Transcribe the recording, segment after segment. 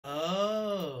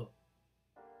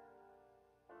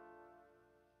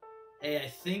Hey, I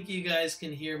think you guys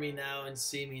can hear me now and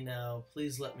see me now.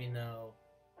 Please let me know.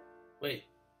 Wait.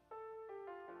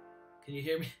 Can you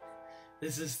hear me?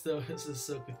 This is so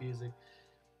confusing.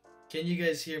 Can you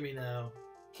guys hear me now?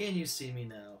 Can you see me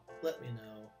now? Let me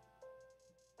know.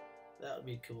 That would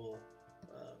be cool.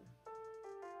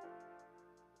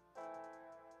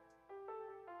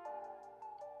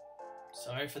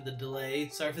 Sorry for the delay.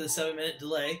 Sorry for the 7-minute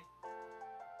delay.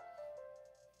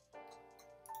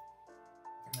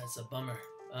 That's a bummer.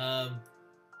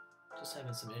 Just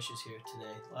having some issues here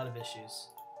today. A lot of issues.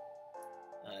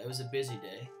 It was a busy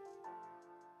day.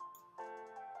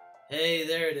 Hey,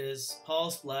 there it is.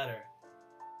 Paul Splatter.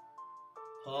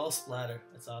 Paul Splatter.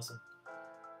 That's awesome.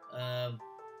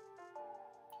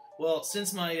 Well,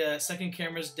 since my second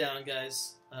camera's down,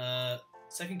 guys.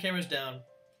 Second camera's down.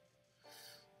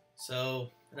 So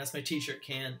that's my t-shirt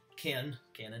camera.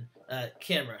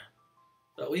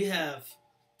 But we've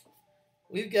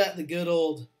got the good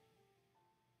old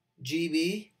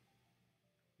GB,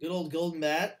 good old golden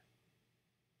bat.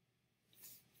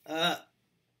 I'm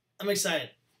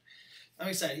excited.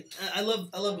 I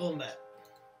love golden bat.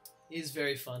 He's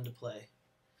very fun to play,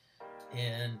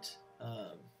 and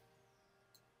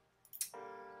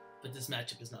but this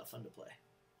matchup is not fun to play.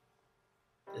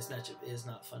 This matchup is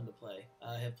not fun to play.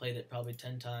 I have played it probably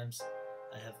 10 times.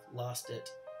 I have lost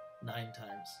it 9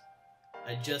 times.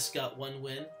 I just got 1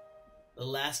 win. The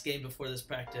last game before this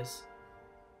practice.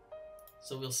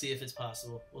 So we'll see if it's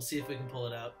possible. We'll see if we can pull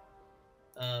it out.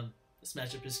 This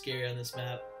matchup is scary on this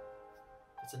map.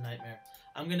 It's a nightmare.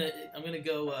 I'm gonna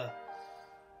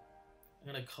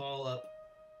call up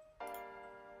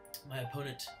my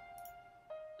opponent,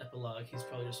 Epilogue. He's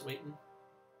probably just waiting.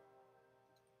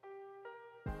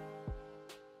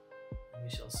 And we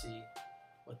shall see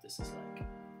what this is like.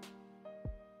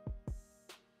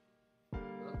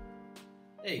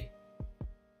 Hey.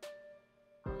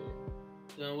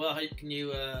 Doing well. How can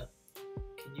you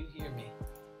hear me?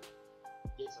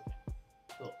 Yes, okay.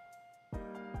 Cool.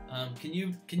 Can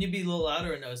you be a little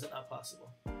louder, or no? Is that not possible?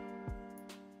 I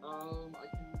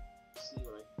can see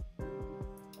what I can do.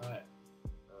 All right.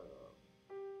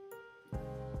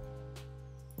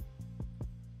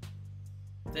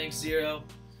 Thanks, Zero.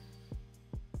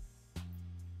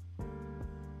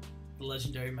 The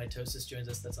legendary Mitosis joins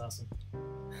us. That's awesome.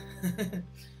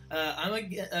 I'm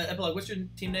Epilogue. What's your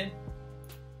team name?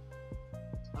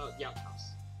 The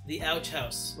Outhouse. The Ouch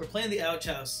House. We're playing the Ouch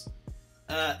House.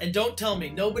 And don't tell me,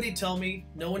 nobody tell me,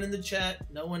 no one in the chat,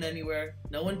 no one anywhere,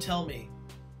 no one tell me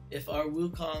if our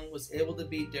Wukong was able to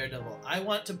beat Daredevil. I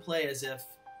want to play as if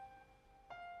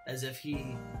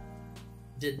he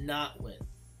did not win.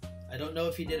 I don't know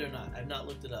if he did or not. I've not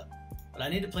looked it up. But I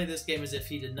need to play this game as if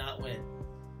he did not win.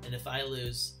 And if I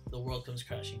lose, the world comes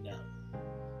crashing down.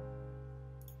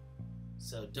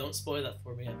 So don't spoil that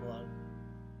for me, Epilogue.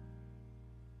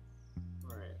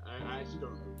 Alright, I actually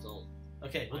don't know the result.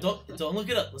 Okay, well don't look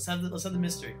it up. Let's have the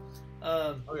mystery.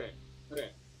 Okay.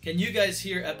 Can you guys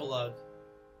hear Epilogue?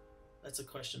 That's a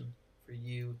question for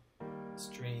you,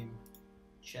 stream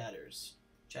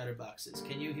chatterboxes.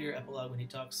 Can you hear Epilogue when he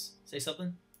talks? Say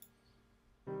something.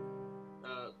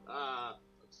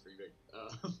 That's pretty big.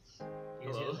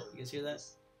 You guys hear that?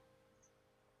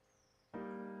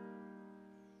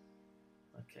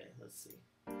 Okay, let's see.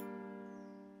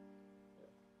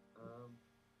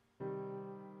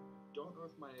 Don't know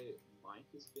if my mic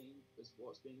is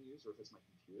what's being used, or if it's my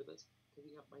computer that's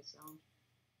picking up my sound.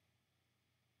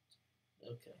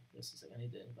 Okay, just a second. I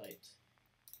need to invite.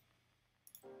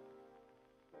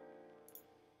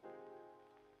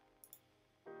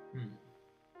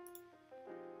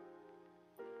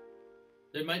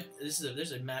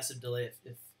 There's a massive delay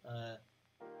if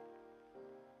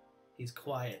he's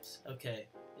quiet. Okay,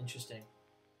 interesting.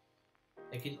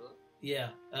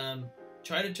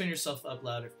 Try to turn yourself up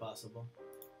louder if possible.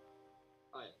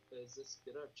 Alright, is this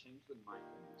better? I've changed the mic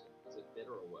I'm using. Is it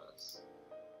better or worse?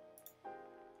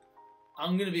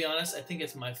 I'm gonna be honest, I think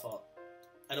it's my fault.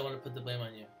 I don't want to put the blame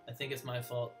on you. I think it's my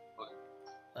fault.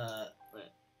 Can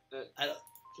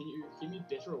you hear me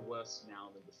better or worse now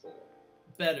than before?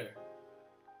 Better.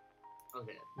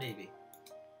 Okay. Maybe.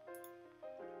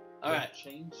 Alright.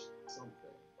 Change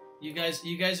something. You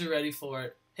guys are ready for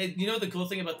it. Hey, you know what the cool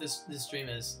thing about this stream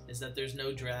is that there's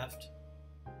no draft.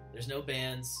 There's no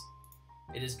bans.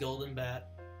 It is Golden Bat.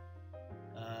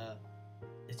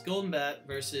 It's Golden Bat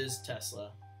versus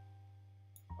Tesla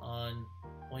on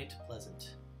Point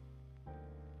Pleasant.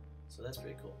 So that's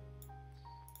pretty cool.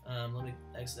 Let me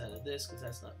exit out of this because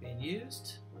that's not being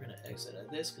used. We're going to exit out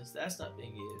of this because that's not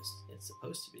being used. It's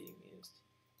supposed to be being used.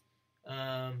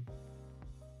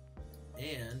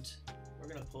 And we're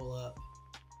going to pull up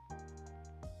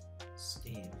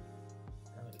Steam.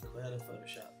 I'm gonna quit out of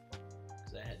Photoshop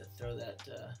because I had to throw that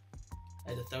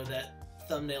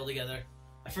thumbnail together.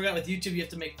 I forgot with YouTube you have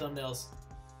to make thumbnails.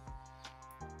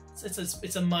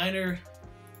 It's a minor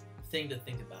thing to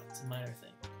think about. It's a minor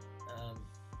thing. All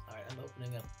right, I'm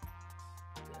opening up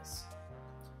this.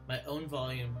 My own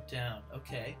volume down.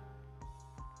 Okay.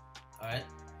 All right,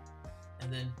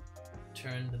 and then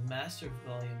turn the master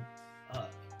volume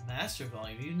up. Master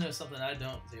volume. You know something I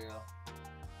don't, Zero.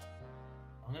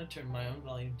 I'm gonna turn my own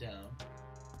volume down.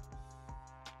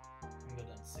 I'm gonna go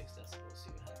down to 6 decibels.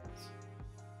 See what happens.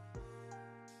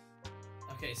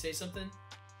 Okay, say something.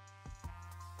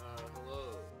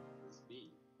 Hello, it's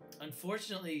B.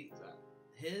 Unfortunately,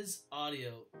 his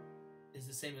audio is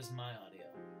the same as my audio.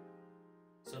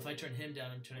 So if I turn him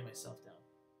down, I'm turning myself down.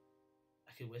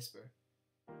 I could whisper.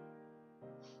 I'll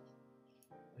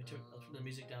turn the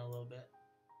music down a little bit.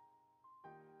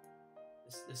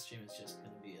 This stream is just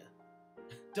gonna be a.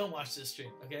 Don't watch this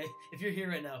stream, okay? If you're here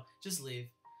right now, just leave.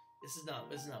 This is not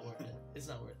worth it. It's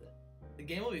not worth it. The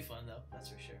game will be fun though, that's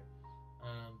for sure.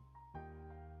 All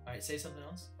right, say something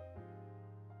else.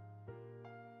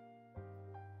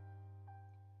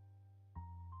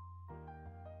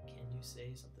 Can you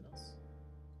say something else?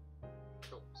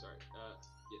 Oh, sorry.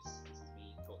 Yes, this is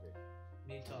me talking.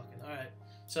 Me talking. All right.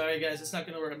 Sorry guys, it's not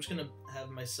gonna work. I'm just gonna have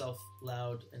myself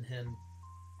loud and him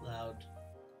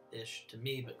loud-ish to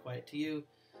me, but quiet to you.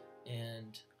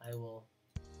 And I will.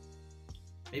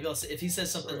 Maybe I'll say if he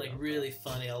says something like really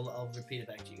funny, I'll repeat it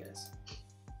back to you guys.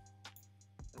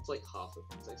 That's like half the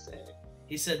things I say.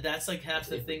 He said that's like half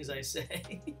the things I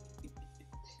say.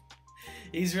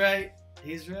 He's right.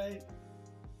 He's right.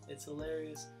 It's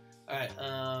hilarious. All right.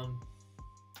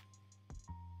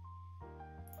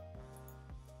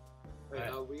 Wait,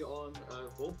 are we on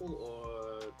vocal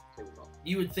or tabletop?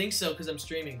 You would think so because I'm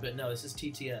streaming, but no. This is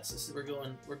TTS. We're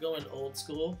going old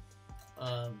school.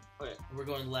 Okay. We're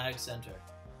going lag central.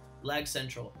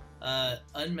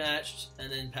 Unmatched,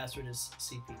 and then password is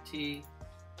CPT.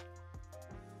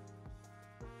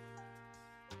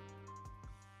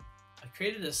 I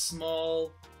created a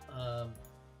small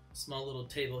little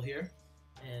table here,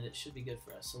 and it should be good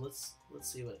for us. So let's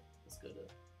see what. Let's go to.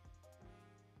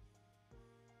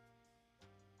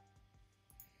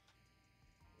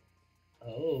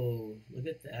 Oh, look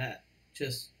at that!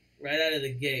 Just right out of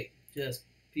the gate, just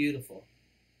beautiful.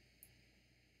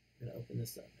 I'm gonna open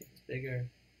this up, make this bigger.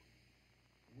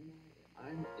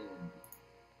 I'm in.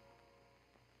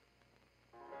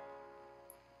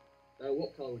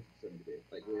 What color would you prefer me to be?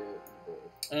 Like real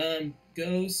and gold?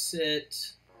 Go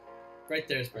sit. Right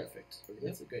there is perfect. Okay.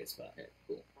 That's a great spot. Okay,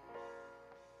 cool.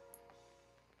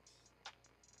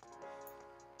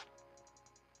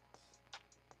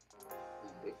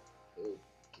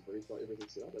 You've already got everything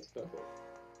set up. That's perfect.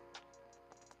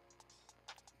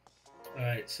 All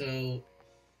right, so.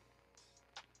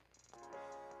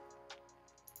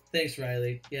 Thanks,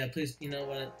 Riley. Yeah, please. You know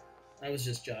what? I was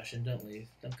just joshing. Don't leave.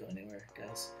 Don't go anywhere,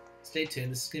 guys. Stay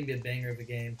tuned. This is gonna be a banger of a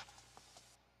game.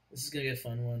 This is gonna be a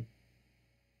fun one.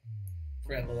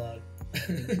 For Epilogue.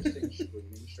 Interesting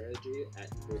streaming strategy at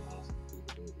very awesome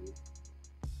capability.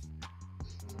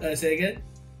 Say again?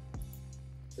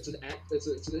 It's an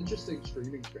interesting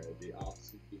streaming strategy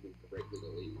asking people correctly to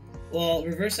leave. Well,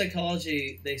 reverse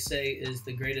psychology, they say, is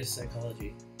the greatest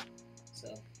psychology.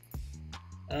 So,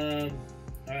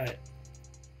 alright.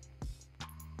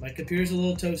 My computer's a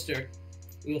little toaster.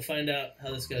 We will find out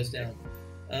how this goes down.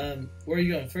 Where are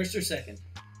you going, first or second?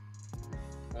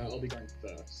 I'll be going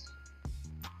first.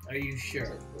 Are you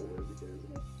sure?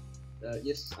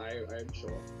 Yes, I am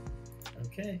sure.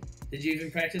 Okay. Did you even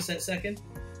practice that second?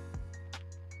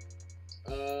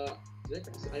 Did I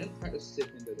practice? I didn't practice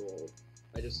second at all.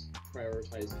 I just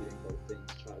prioritized getting both things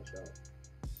charged up.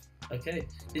 Okay.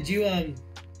 Did you how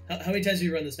many times have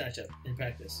you run this matchup in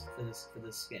practice for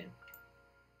this game?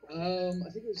 I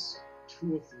think it was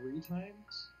 2 or 3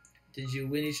 times. Did you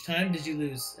win each time? Did you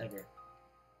lose ever?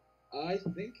 I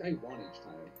think I won each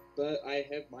time, but I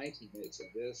have my teammates and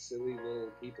they're silly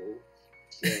little people.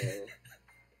 So,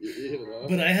 you know.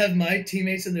 But I have my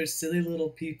teammates and they're silly little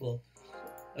people.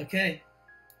 Okay.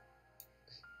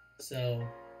 So.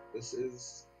 This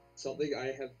is something I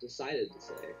have decided to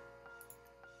say.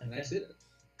 And I said it.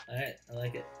 Alright, I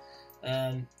like it.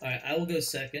 Alright, I will go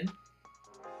second.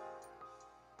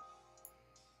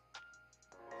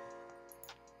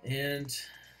 And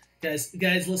guys,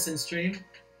 listen, stream.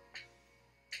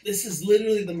 This is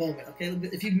literally the moment, okay?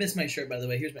 If you missed my shirt, by the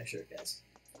way, here's my shirt, guys.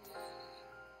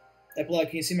 Epilogue,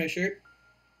 can you see my shirt?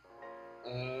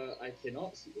 I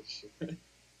cannot see the shirt.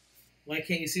 Why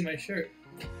can't you see my shirt?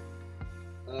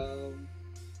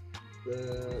 I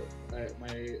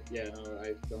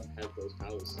don't have those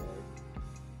powers. So.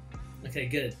 Okay,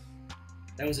 good.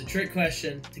 That was a trick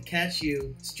question to catch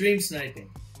you stream sniping.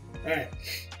 All right.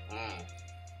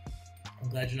 I'm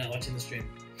glad you're not watching the stream.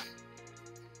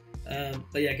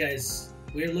 But yeah, guys,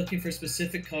 we're looking for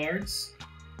specific cards,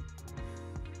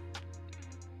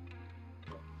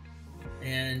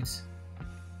 and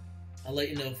I'll let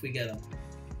you know if we get them.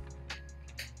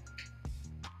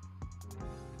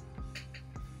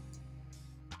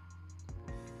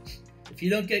 If you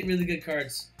don't get really good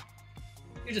cards,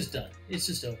 you're just done. It's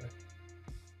just over.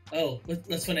 Oh,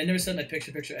 that's fun. I never set my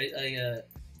picture. I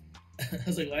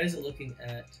was like, why is it looking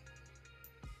at?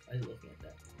 Why is it looking at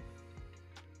that?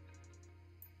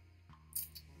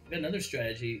 I've got another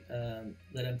strategy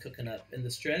that I'm cooking up, and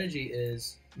the strategy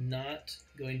is not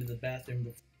going to the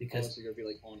bathroom because so you're gonna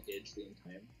be like on edge the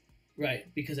entire time. Right,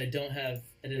 because I didn't have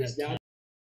time.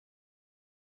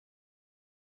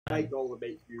 My goal to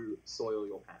make you soil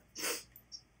your pants.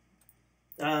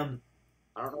 I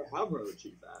don't know how I'm going to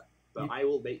achieve that, but I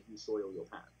will make you soil your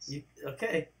pants.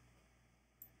 Okay.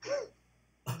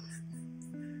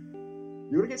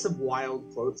 You're going to get some wild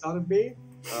quotes out of me.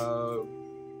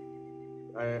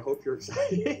 I hope you're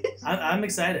excited. I'm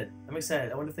excited. I'm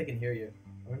excited. I wonder if they can hear you.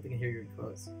 I wonder if they can hear your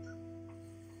quotes.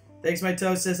 Thanks,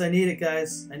 mitosis. I need it,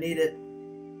 guys. I need it.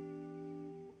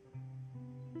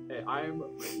 Hey, I'm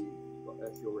ready.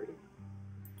 If you're ready.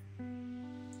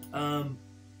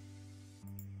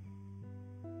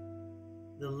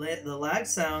 The lag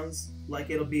sounds like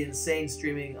it'll be insane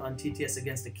streaming on TTS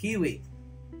against a Kiwi.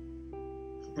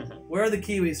 Where are the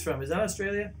Kiwis from? Is that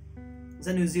Australia? Is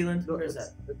that New Zealand? No, where is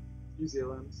that? New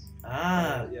Zealand.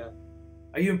 Ah. Yeah.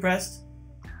 Are you impressed?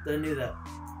 I knew that.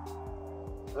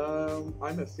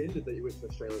 I'm offended that you went to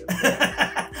Australia.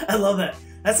 I love that.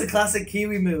 That's a classic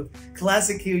Kiwi move.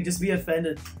 Classic Kiwi, just be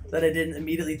offended that I didn't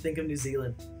immediately think of New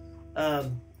Zealand.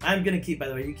 I'm gonna keep, by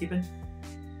the way. Are you keeping?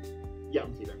 Yeah,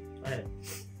 I'm keeping. Okay.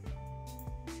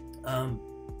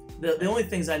 The only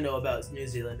things I know about New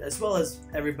Zealand, as well as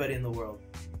everybody in the world,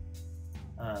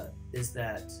 is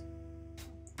that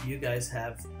you guys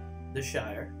have the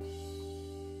Shire,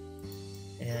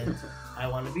 and I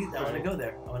want to go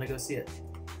there. I want to go see it.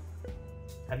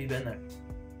 Have you been there?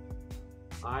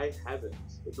 I haven't.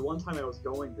 But the one time I was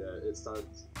going there, it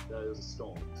was a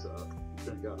storm, so I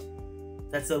couldn't go.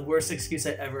 That's the worst excuse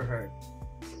I ever heard.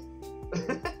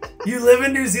 You live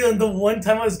in New Zealand. The one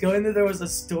time I was going there was a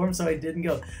storm, so I didn't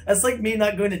go. That's like me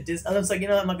not going to Disney. I was like, you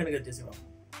know what? I'm not going to go to Disney World.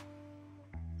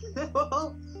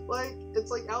 Well, like,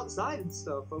 it's like outside and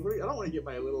stuff. I don't want to get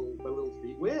my little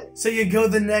feet wet. So you go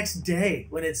the next day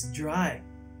when it's dry.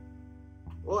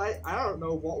 Well, I don't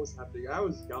know what was happening. I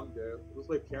was younger. It was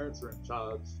my parents were in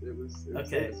charge. It was okay.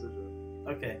 Their decision.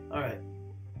 Okay. All right.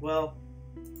 Well,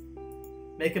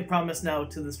 make a promise now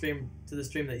to the stream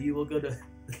that you will go to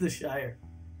the Shire.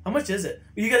 How much is it?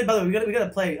 You got. By the way, we got to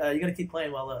play. You got to keep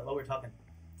playing while we're talking.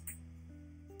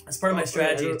 That's part of my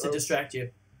strategy to distract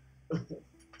you.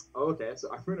 Oh, okay, so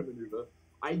I ran a maneuver.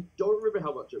 I don't remember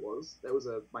how much it was. That was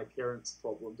my parents'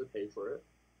 problem to pay for it.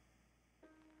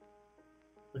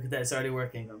 Look at that, it's already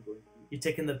working. You're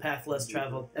taking the path less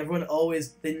traveled. Everyone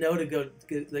always, they know to go,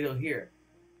 they go here.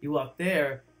 You walk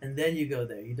there, and then you go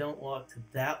there. You don't walk to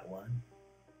that one.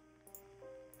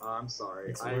 I'm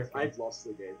sorry. I've lost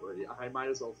the game already. I might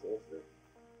as well forfeit.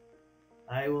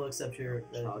 I will accept your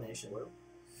resignation.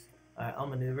 Alright, I'll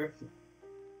maneuver.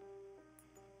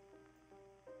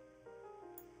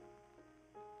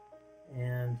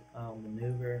 And I'll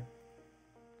maneuver.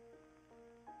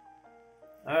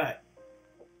 Alright.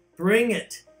 Bring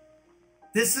it!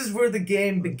 This is where the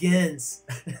game begins.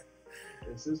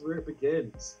 This is where it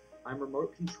begins. I'm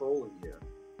remote controlling you.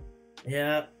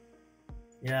 Yeah.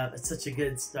 Yeah, that's such a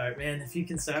good start, man. If you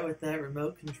can start with that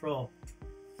remote control,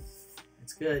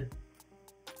 it's good.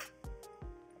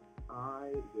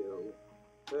 I will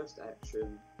first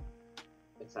action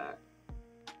attack.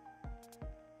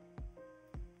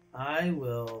 I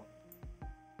will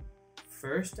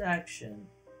first action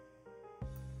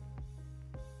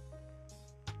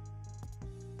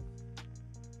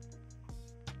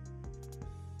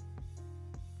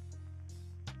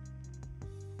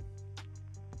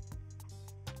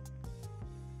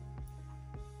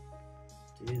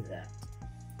do that.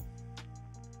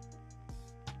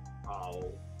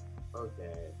 Oh,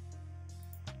 okay.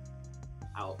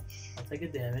 Ouch. I'll take a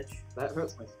damage. That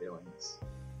hurts my feelings.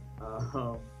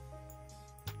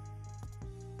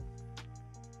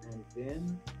 And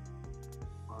then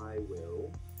I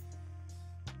will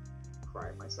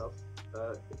cry myself.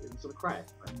 Sort of cry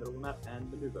right in the middle of the map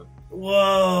and maneuver.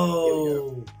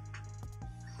 Whoa!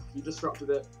 You disrupted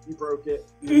it. You broke it.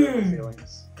 You hurt my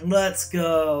feelings. Let's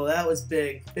go. That was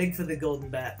big. Big for the golden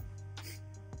bat.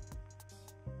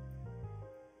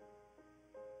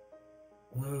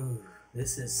 Ooh,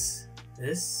 this is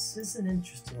an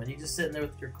interesting one. You're just sitting there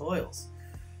with your coils.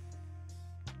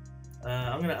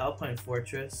 I'm gonna Alpine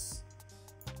Fortress.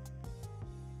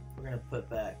 We're gonna put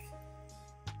back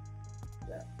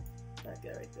that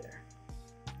guy right there.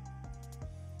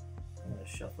 I'm gonna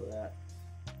shuffle that,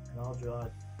 and I'll draw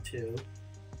 2.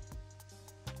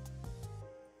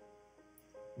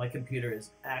 My computer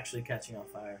is actually catching on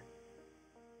fire.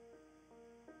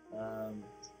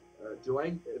 Do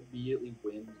I immediately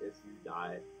win if you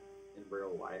die in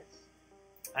real life?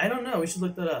 I don't know. We should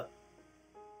look that up.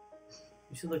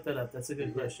 We should look that up. That's a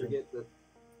good question. Do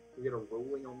we get a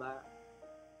ruling on that?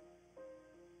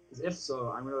 Because if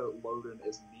so, I'm gonna load in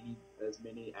as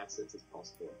many assets as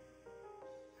possible.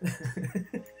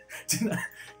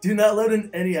 do not load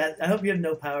in any. I hope you have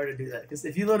no power to do that. Because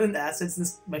if you load in assets,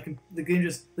 the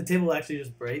table will actually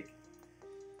just break.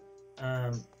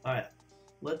 All right,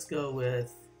 let's go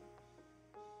with.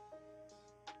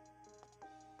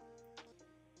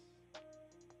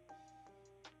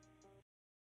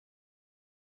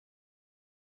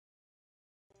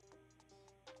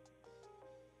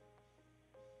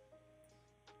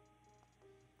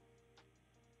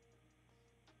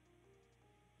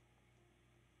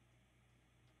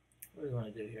 What do we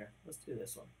want to do here? Let's do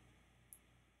this one.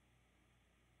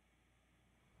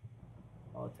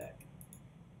 I'll attack.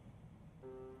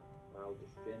 I'll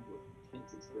defend with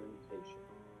intense experimentation.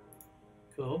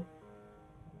 Cool.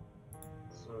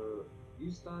 So,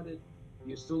 you're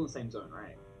still in the same zone,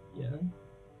 right? Yeah. Mm-hmm.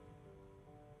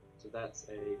 So that's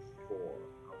a 4.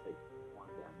 I'll take 1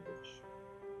 damage.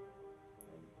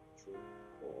 And draw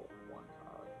for 1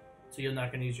 card. So you're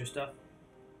not going to use your stuff?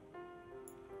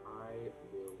 I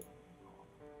will not.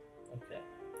 Okay.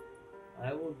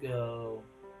 I will go...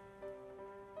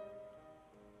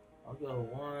 I'll go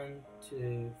 1,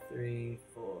 2, 3,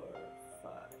 4,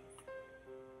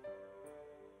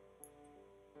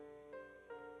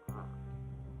 5.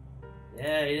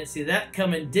 Yeah, you didn't see that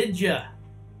coming, did ya?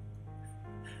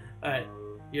 Alright,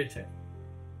 your turn.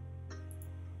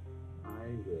 I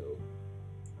will.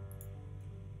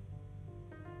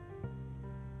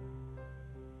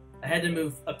 I had to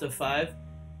move up to 5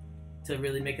 to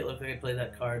really make it look like I played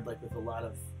that card like with a lot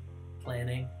of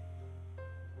planning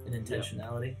and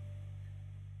intentionality. Yep.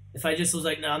 If I just was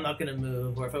like, no, I'm not gonna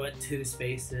move, or if I went 2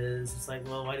 spaces, it's like,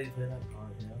 well, why did you play that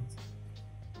card? You know?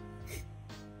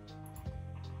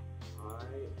 I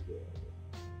will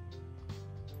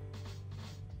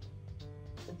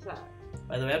attack.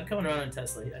 By the way, I'm coming around on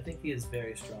Tesla. I think he is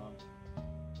very strong.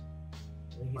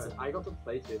 I got to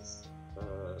playtest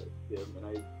him, and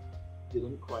I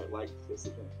didn't quite like the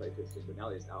decision of playtesting, but now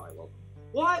that he's out, I love him.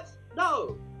 What?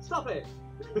 No! Stop it!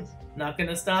 Not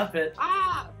gonna stop it.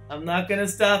 Ah! I'm not gonna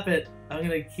stop it. I'm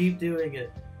gonna keep doing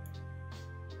it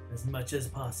as much as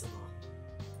possible.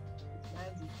 This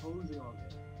man's imposing on me.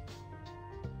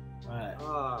 Alright.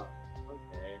 Ah,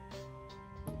 okay.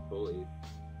 I'm bullied.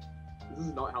 This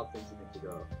is not how things are meant to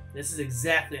go. This is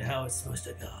exactly how it's supposed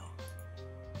to go.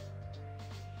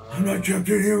 I'm not jumped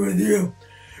in here with you.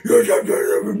 You're jumped in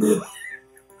here with me.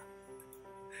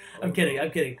 I'm kidding.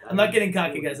 I'm not getting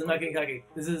cocky, guys. I'm not getting cocky.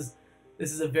 This is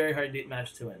a very hard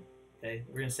match to win. Okay,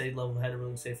 we're gonna stay level-headed. We're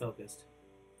gonna stay focused.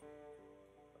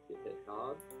 Hit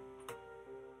hard.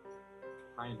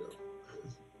 Kind of.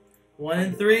 1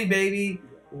 and 3, baby.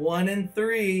 1 and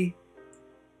 3.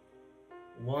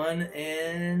 1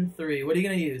 and 3. What are you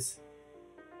gonna use?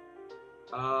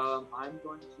 I'm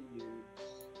going to use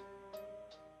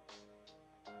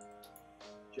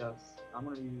I'm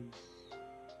gonna use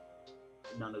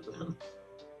none of them.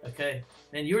 Okay.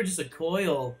 Man, you were just a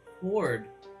coil hoarder,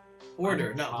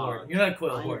 not horde. You're not a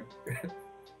coil horde.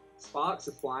 Sparks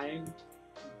are flying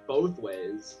both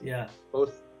ways. Yeah.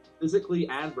 Both physically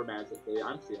and romantically.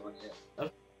 I'm feeling it.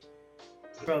 Okay.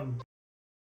 From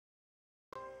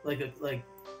like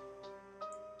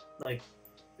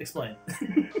explain.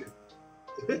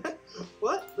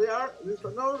 What?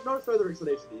 There's no further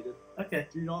explanation needed. Okay.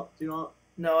 Do not.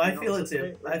 No, I feel it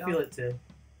too. I feel it too.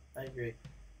 I agree.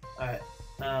 Alright.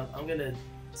 I'm gonna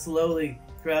slowly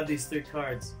grab these 3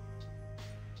 cards.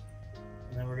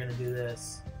 And then we're gonna do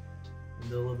this. And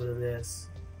do a little bit of this.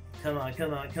 Come on.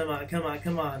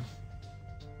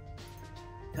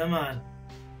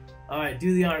 Alright,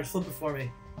 do the honors. Flip it for me.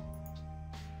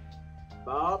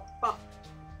 Oh!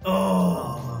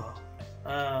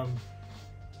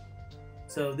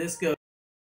 So this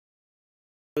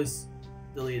goes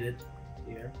deleted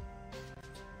here.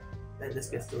 And this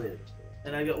gets deleted.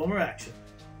 And I got one more action.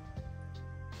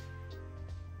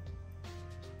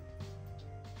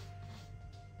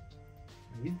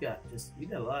 You got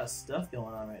a lot of stuff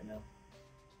going on right now.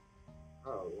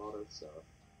 Oh, a lot of stuff.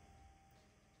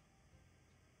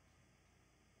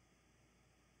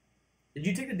 Did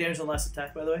you take the damage on the last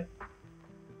attack, by the way?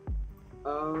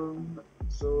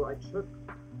 So I took.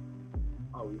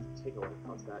 Oh, we take a lot of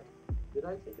counts back. Did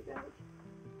I take a damage?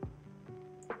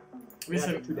 Yeah,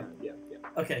 I took 2 damage. Yeah.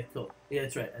 Okay, cool. Yeah,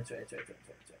 that's right.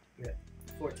 Yeah,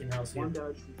 14 health. 1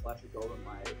 damage from Flash of Gold on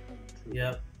my 2.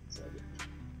 Yep. So,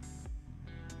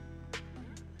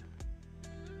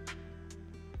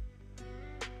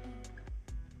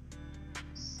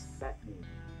 That means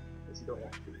because you don't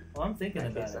want to. Well, I'm thinking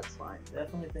about it. That's fine.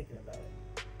 Definitely thinking about it.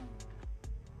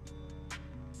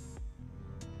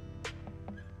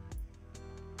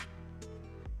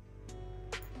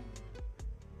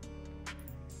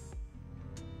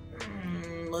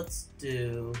 Let's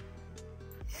do.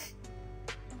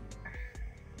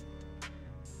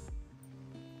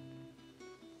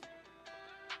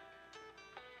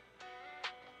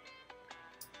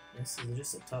 This is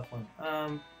just a tough one.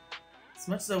 As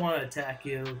much as I want to attack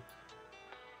you,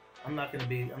 I'm not gonna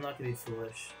be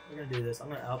foolish. We're gonna do this. I'm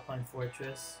gonna Alpine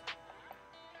Fortress.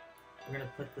 We're gonna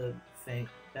put the Feint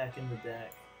back in the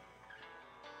deck.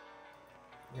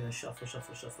 We're gonna shuffle,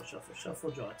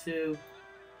 draw 2.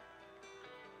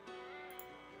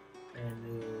 And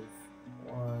move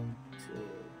 1,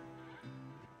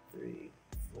 2, 3,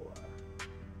 4.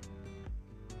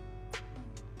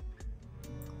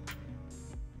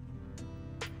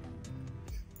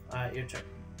 Alright, your turn.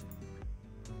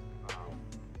 Wow.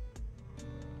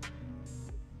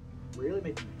 Really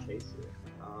making me chase here.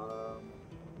 I'm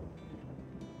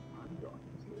going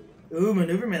to. Ooh,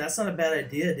 maneuverment. That's not a bad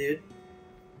idea, dude.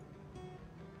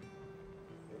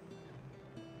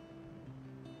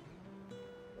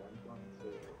 I'm going to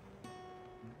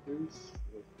boost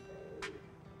with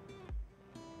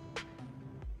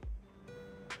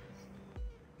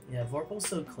a. Yeah, Vorpal's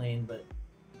so clean, but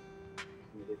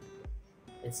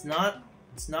it's not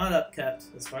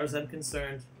upkept as far as I'm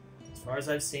concerned. As far as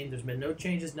I've seen, there's been no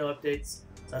changes, no updates.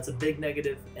 So that's a big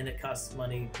negative, and it costs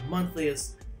money. Monthly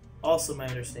is also my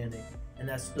understanding, and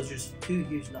those are just 2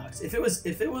 huge knocks. If it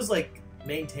was like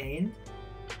maintained,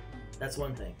 that's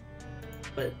one thing,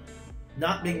 but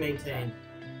not being maintained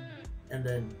and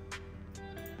then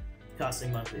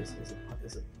costing monthly is a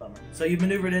bummer. So you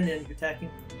maneuvered in and you're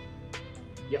attacking.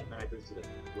 Yep, and I boosted it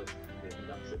with the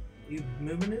induction. You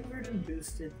maneuvered and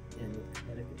boosted in with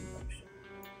kinetic induction.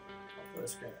 I'll throw a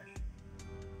skirmish.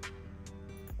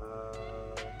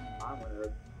 I'm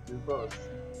gonna do both.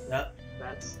 Yep.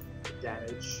 That's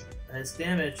damage. That's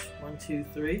damage. 1, 2,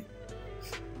 3.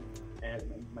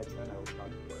 And my turn I will talk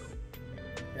to you.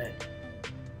 Okay.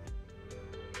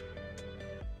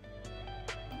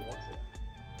 You want it?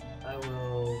 I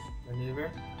will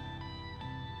maneuver.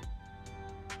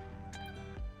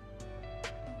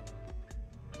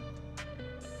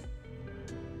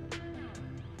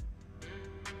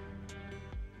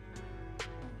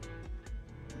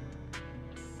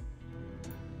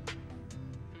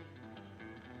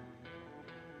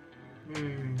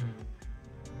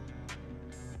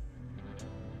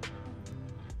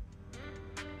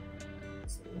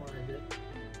 That's what I wanted.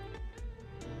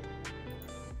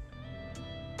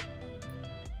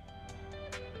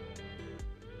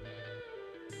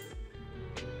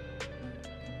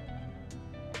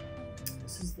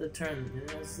 This is the turn.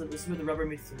 This is where the rubber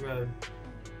meets the road.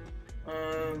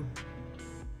 I'm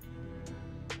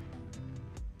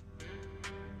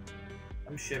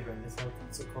shivering. It's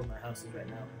so cold my house is right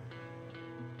now.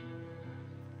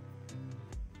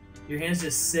 Your hand's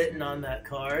just sitting on that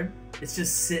card. It's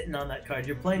just sitting on that card.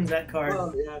 You're playing that card.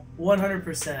 Oh yeah.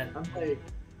 100%. I'm playing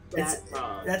that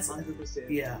card. That's 100%.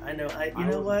 Yeah, I know. You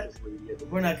know what?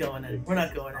 We're not going in. We're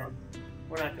not going in.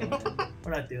 We're not going in.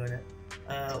 We're not doing it.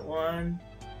 1,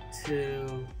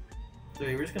 2,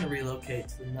 3. We're just gonna relocate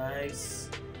to the nice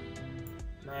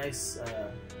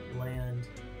land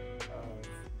of.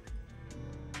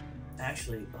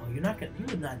 Actually, oh, you're not gonna. You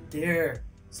would not dare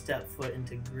step foot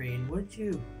into green, would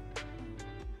you?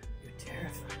 You're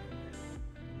terrified.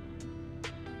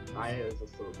 I have a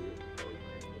phobia.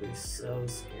 You're so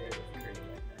scared of green right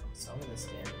now. So I'm gonna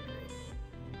stand in green.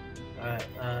 Alright,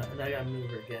 and I gotta move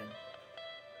her again.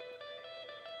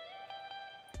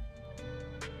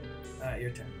 Alright,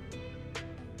 your turn.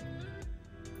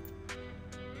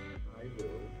 I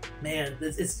will. Man,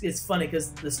 it's funny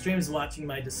because the stream's watching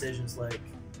my decisions. Like,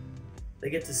 they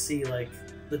get to see like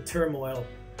the turmoil.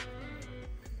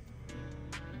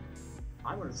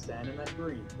 I'm gonna stand in that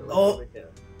green. Oh,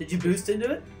 did you boost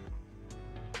into it?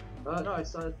 No, I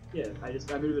started. Yeah, I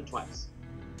moved it twice.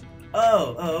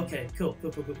 Oh, okay, cool.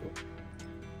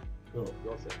 Cool.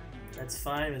 Your turn. That's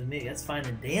fine with me. That's fine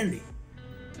and dandy.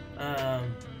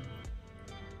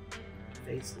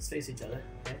 Let's face each other.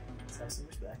 Okay, let's have some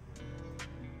respect.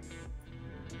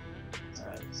 All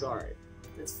right, Sorry.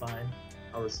 it's fine.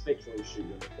 I'll respectfully shoot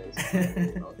you in the face.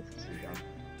 I will not shoot you down.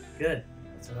 Good.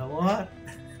 That's what I want.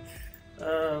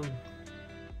 All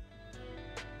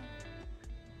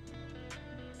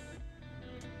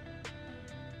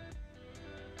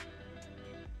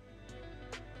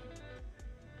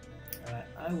right,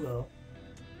 I will.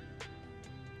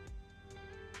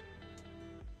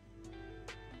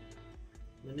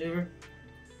 Maneuver.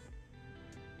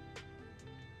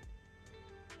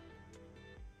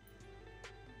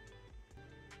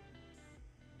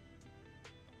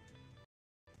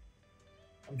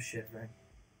 I'm shivering.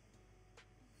 I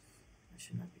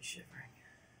should not be shivering.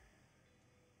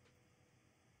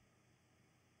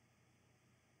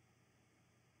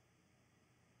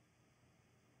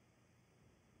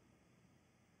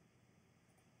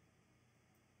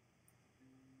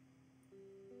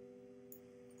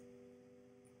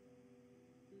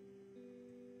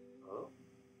 Oh.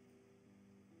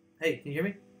 Hey, can you hear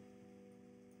me?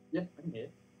 Yeah, I can hear.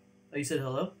 Oh, you said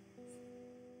hello?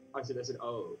 I said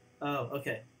oh. Oh,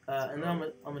 okay. And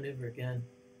then I'll maneuver again.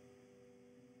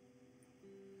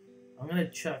 I'm gonna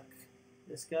chuck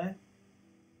this guy.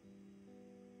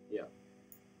 Yeah.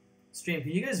 Stream,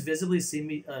 can you guys visibly see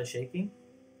me shaking?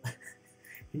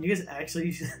 Can you guys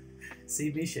actually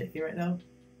see me shaking right now?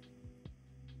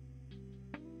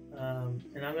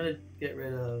 And I'm gonna get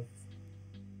rid of.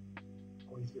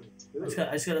 Oh, he's doing two.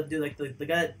 I just gotta do like the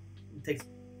guy that takes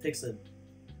a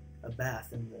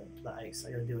bath in the ice.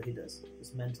 I gotta do what he does.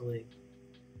 Just mentally.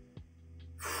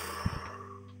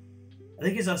 I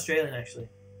think he's Australian, actually.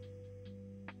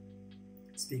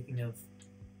 Speaking of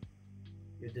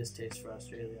your distaste for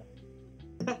Australia.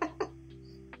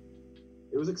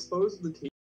 It was exposed in the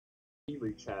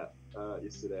T-League chat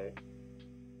yesterday.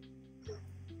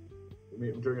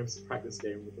 During a practice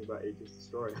game with about Aegis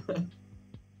Destroyer.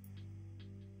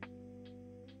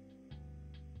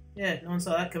 Yeah, no one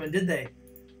saw that coming, did they?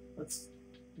 That's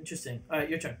interesting. Alright,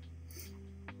 your turn.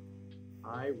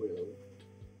 I will.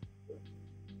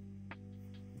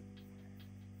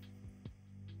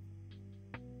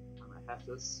 And I have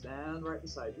to stand right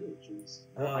beside you, which is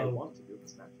what I want to do in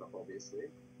this matchup, obviously.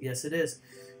 Yes, it is.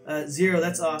 Zero,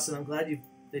 that's awesome. I'm glad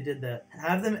they did that.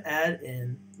 Have them add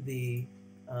in the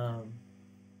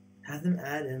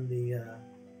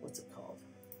what's it called?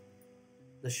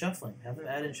 The shuffling. Have them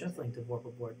add in shuffling to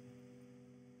Vorpal board.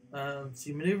 So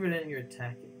you maneuver it in, you're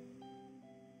attacking.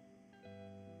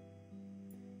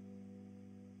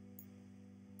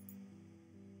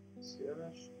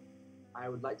 Skirmish. I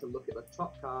would like to look at the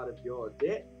top card of your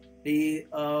deck. The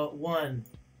 1.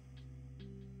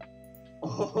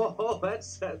 Oh,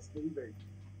 that's leaving.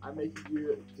 I'm making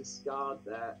you discard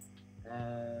that,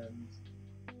 and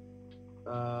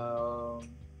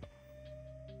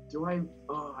do I?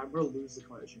 Oh, I'm gonna lose the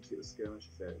connection to the skirmish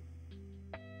effect.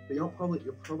 But you're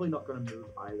probably not gonna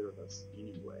move either of us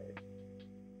anyway.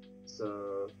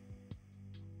 So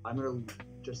I'm gonna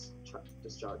just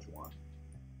discharge 1.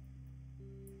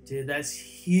 Dude, that's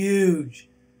huge.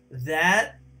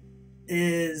 That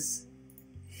is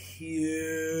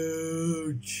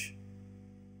huge.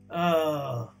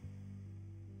 Oh,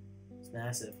 it's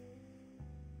massive.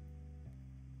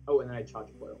 Oh, and then I charge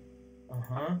a foil.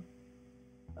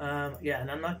 Yeah, and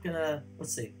I'm not gonna.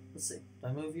 Let's see. Do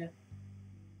I move you?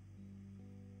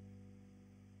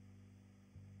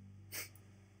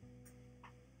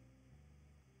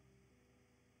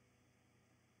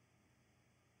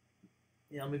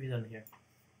 Yeah, I'll move you down here.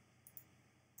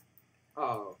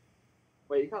 Oh,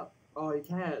 wait, you can't. Oh, you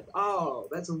can. Oh,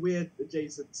 that's a weird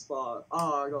adjacent spot.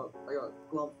 Oh, I got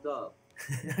clumped up.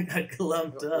 I got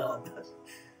clumped up.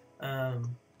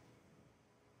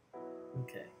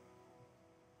 Okay.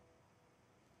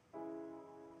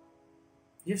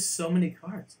 You have so many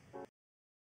cards.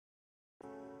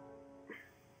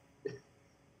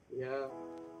 Yeah,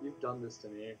 you've done this to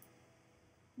me.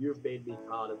 You've made me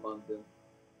card abundant.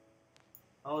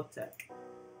 I'll attack.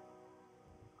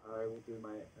 I will do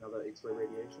another X-ray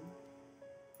radiation.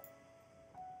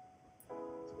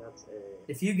 So that's a.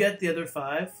 If you get the other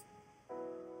 5,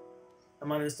 I'm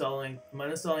uninstalling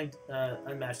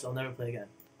Unmatched. I'll never play again.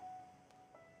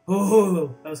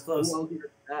 Oh, that was close. Ooh, I'll give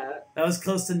it that. That was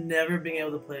close to never being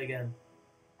able to play again.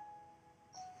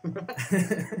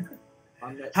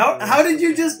 How did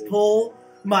you just pull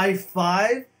my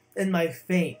 5 and my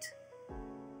feint?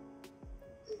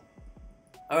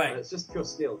 All right. It's just pure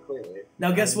skill, clearly.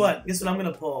 Now guess what? Guess what I'm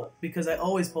gonna pull, because I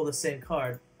always pull the same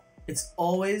card. It's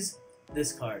always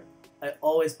this card. I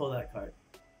always pull that card.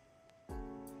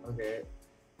 Okay.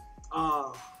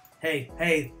 Ah.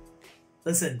 Hey,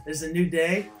 listen, there's a new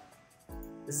day.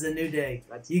 This is a new day.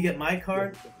 You get my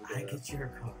card, I get your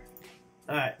card.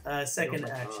 Alright, second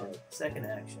action. Second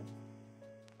action.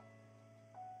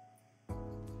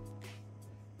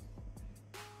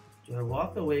 Do I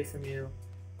walk away from you?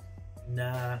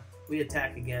 Nah. We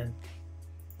attack again.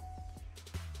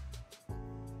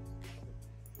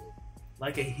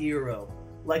 Like a hero.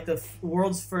 Like the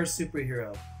world's first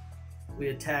superhero. We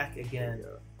attack again.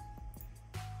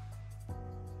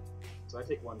 So I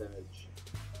take 1 damage.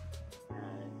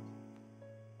 And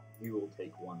you will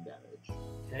take 1 damage.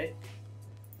 Okay.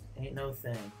 Ain't no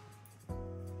thing.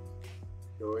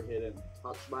 Go ahead and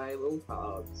touch my little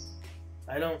cards.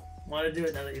 I don't want to do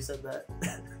it now that you said that.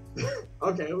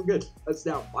 Okay, we're good. It's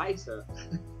now my turn.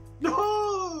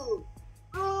 No!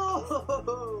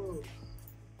 No!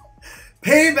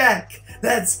 Payback!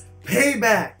 That's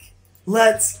payback!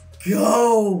 Let's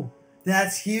go!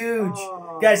 That's huge.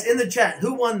 Oh. Guys, in the chat,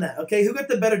 who won that? Okay, who got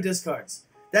the better discards?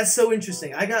 That's so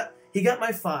interesting. He got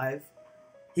my 5.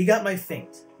 He got my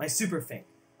faint, my super faint.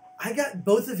 I got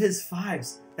both of his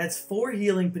 5s. That's 4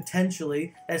 healing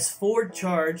potentially. That's 4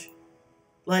 charge.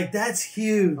 Like, that's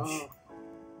huge. Oh,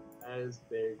 that is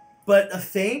big. But a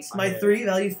feint, my 3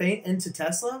 value feint into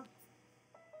Tesla?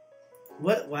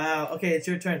 What? Wow. Okay, it's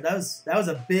your turn. That was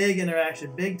a big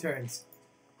interaction. Big turns.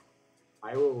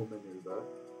 I will maneuver.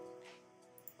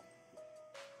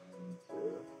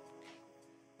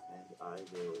 And I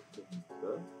will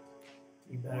maneuver.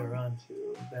 You better run.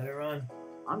 You better run.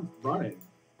 I'm running.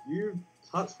 You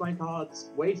touched my cards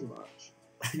way too much.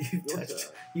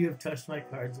 You have touched my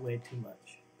cards way too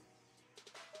much.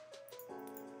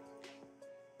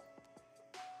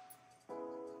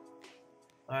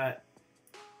 Alright.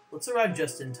 Let's arrive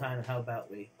just in time. How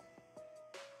about we?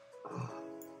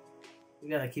 We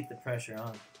gotta keep the pressure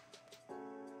on.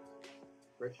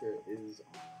 Pressure is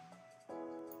on.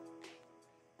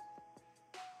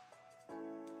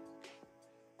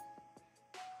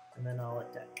 And then I'll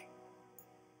attack.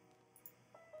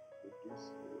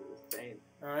 Reduce the feint.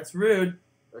 Oh, that's rude.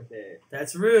 Okay.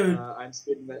 That's rude. I'm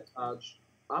spinning that touch.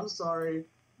 I'm sorry.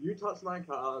 You touched my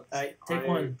cards. Alright, take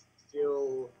 1. I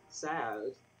feel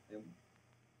sad and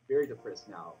very depressed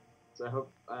now. So I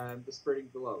hope I'm just spreading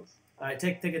the lows. Alright,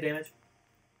 take a damage.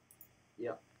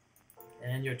 Yep.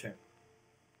 And your turn.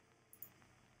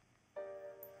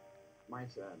 My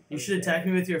turn. You should attack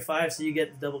me with your 5 so you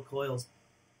get the double coils.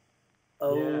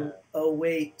 Oh, yeah. Oh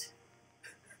wait.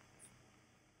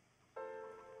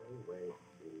 Oh wait,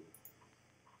 dude.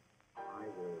 I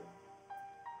will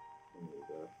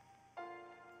maneuver.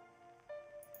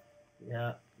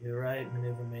 Yeah, you're right,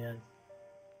 maneuver man.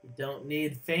 You don't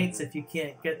need feints if you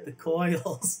can't get the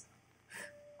coils.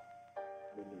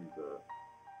 Maneuver.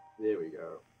 There we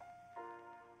go.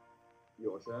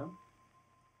 Your turn.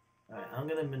 Alright, I'm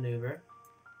gonna maneuver.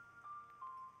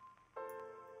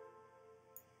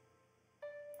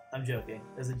 I'm joking.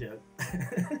 It's a joke.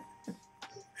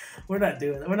 We're not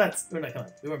doing that. We're not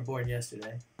coming. We weren't born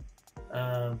yesterday.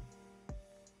 I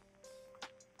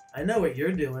know what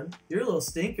you're doing. You're a little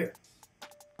stinker.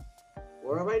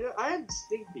 What am I doing? I am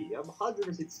stinky. I'm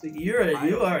 100% stinky. You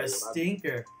are a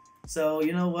stinker. So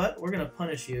you know what? We're gonna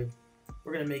punish you.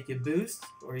 We're gonna make you boost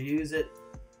or use it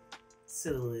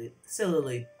sillily.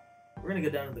 We're gonna go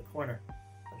down to the corner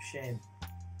of shame.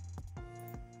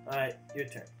 Alright, your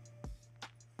turn.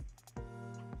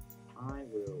 I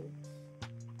will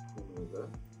maneuver.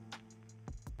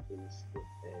 Boost with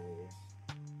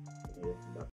a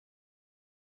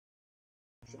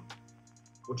conduction.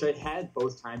 Which I had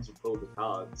both times you pulled the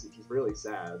cards, which is really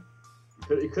sad.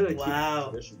 You could have kept the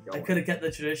tradition going. I could have kept the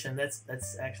tradition. That's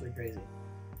actually crazy.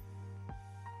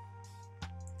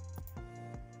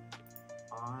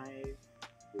 I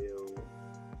will.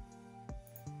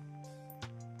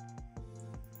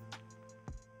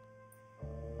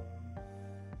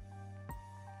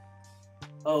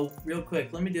 Oh, real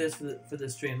quick, let me do this for the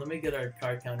stream. Let me get our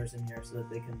card counters in here so that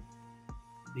they can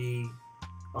be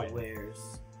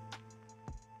awares.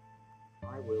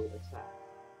 I will attack.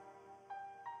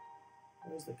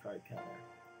 Where's the card counter?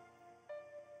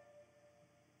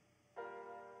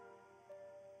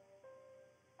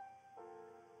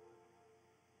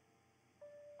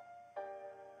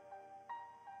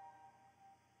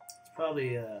 It's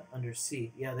probably under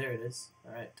C. Yeah, there it is.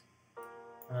 All right.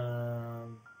 I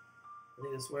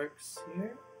think this works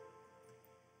here.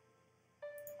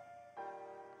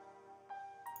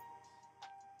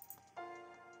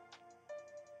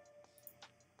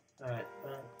 All right.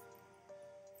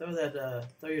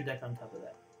 Throw your deck on top of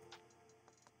that.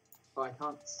 Oh, I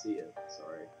can't see it.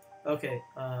 Sorry. Okay,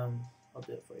 I'll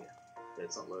do it for you.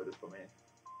 It's not loaded for me.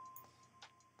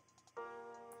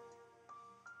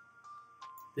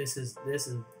 This is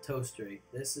toastery.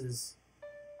 This is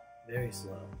very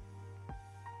slow.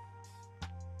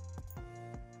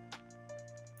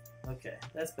 Okay,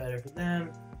 that's better for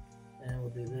them. And we'll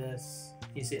do this.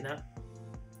 Can you see it now?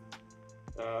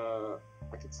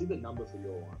 I can see the number for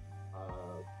your one.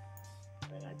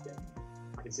 And I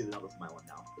can see the number for my one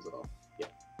now as well. Yeah.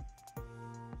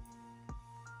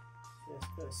 Just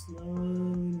gotta slowly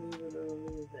move it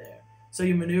over there. So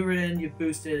you maneuvered in, you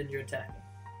boosted, and you're attacking.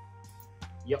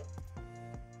 Yep.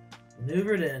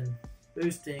 Maneuvered in,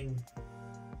 boosting,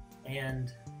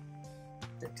 and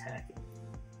attacking.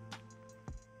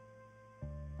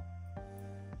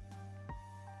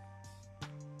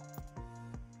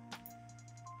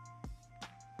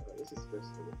 This is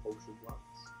supposed to be the potion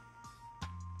blocks.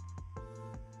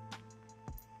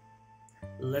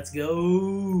 Let's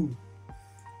go.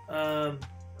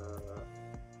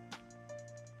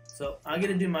 So I'm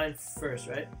gonna do mine first,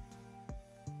 right?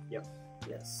 Yep.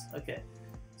 Yes. Okay.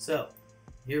 So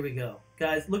here we go,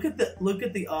 guys. Look at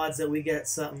the odds that we get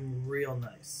something real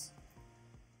nice.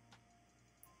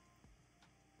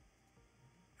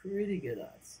 Pretty good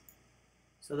odds.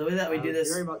 So the way that we do this,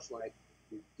 very much like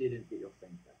you didn't get your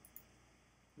thing back.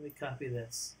 let me copy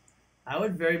this. I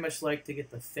would very much like to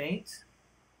get the feint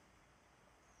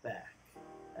back,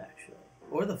 actually,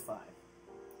 or the 5,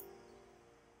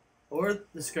 or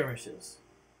the skirmishes.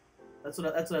 That's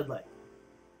what I'd like,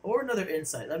 or another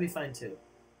insight. That'd be fine too,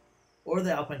 or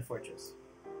the Alpine Fortress.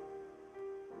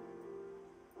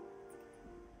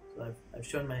 So I've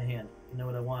shown my hand. You know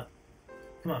what I want.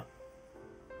 Come on.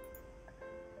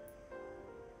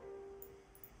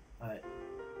 All right.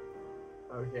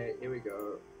 Okay, here we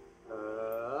go.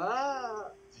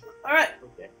 All right.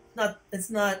 Okay. It's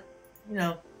not, you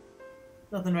know,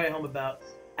 nothing to write home about.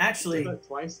 Actually,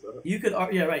 twice though. you could,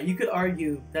 yeah, right. You could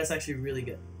argue that's actually really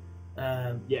good.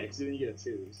 Yeah, because then you get to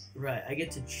choose. Right. I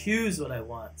get to choose what I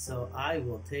want, so I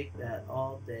will take that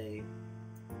all day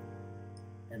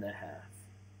and a half.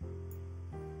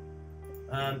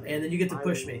 And then you get to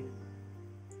push me.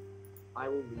 I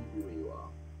will leave you where you are.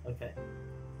 Okay.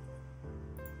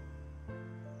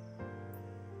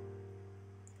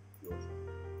 Your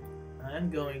turn. I'm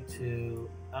going to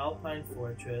Alpine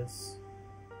Fortress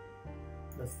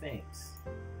the feint.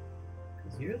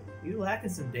 Because you're lacking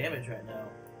some damage right now.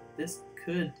 This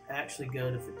could actually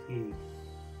go to fatigue,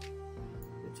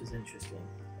 which is interesting.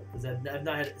 Because I've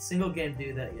not had a single game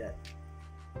do that yet.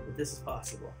 But this is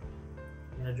possible.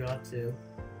 I'm going to draw 2.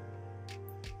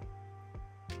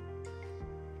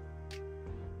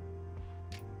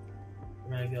 We're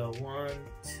going to go 1,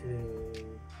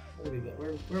 2... Where do we go?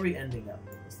 Where are we ending up?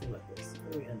 Let's think about this.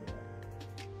 Where are we ending up?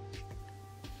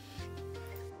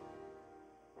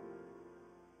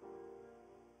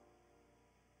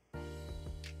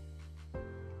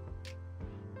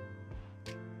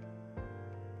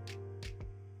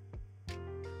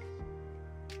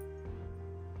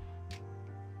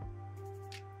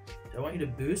 Do I want you to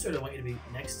boost or do I want you to be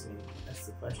next to me? That's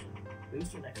the question.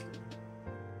 Boost or next to me?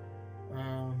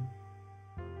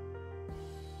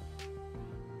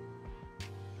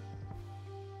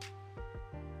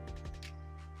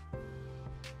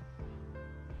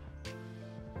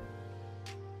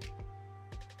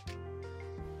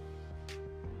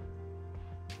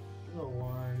 Go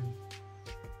 1,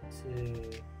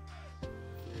 2,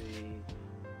 3,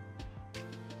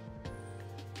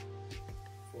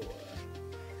 4.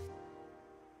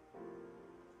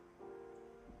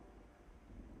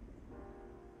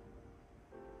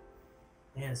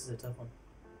 Man, this is a tough one.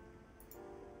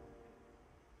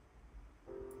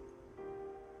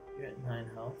 You're at 9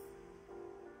 health.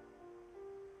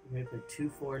 You're gonna play 2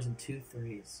 4s and 2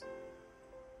 3s.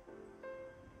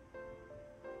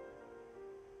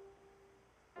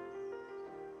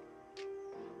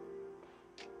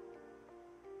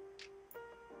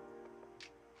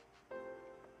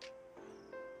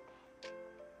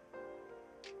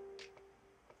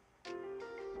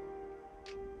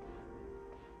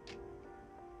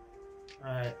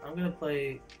 Alright, I'm gonna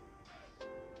play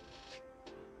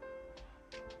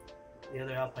the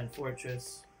other Alpine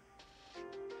Fortress.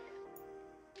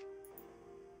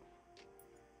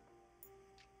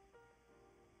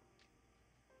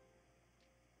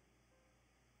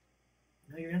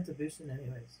 No, you're gonna have to boost it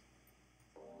anyways.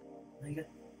 No, you got...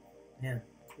 Man,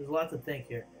 there's a lot to think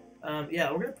here.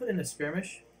 Yeah, we're gonna put in a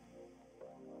skirmish.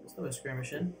 Let's throw a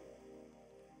skirmish in.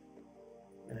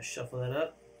 I'm gonna shuffle that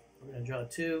up. We're gonna draw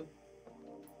 2.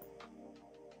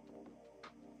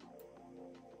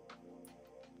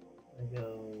 I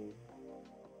go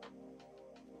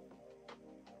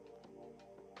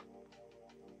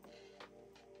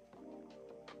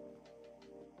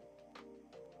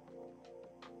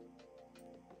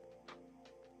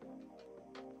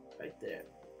Right there.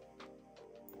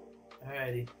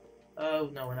 Alrighty.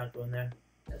 Oh, no, we're not going there.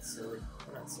 That's silly.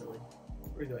 We're not silly.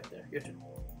 We're going there. Your turn.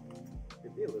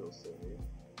 It'd be a little silly.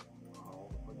 Oh,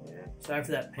 okay. Sorry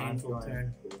for that painful I'm going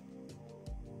turn. to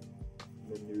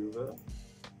maneuver.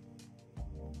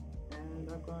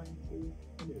 And I'm going to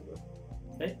maneuver.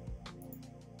 Okay.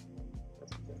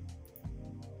 That's my turn.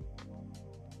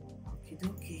 Okie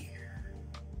dokie.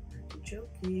 Okie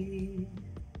dokie.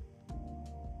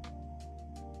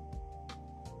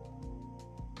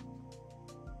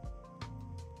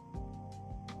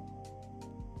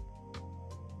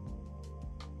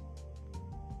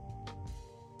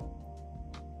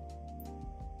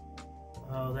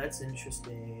 Oh, that's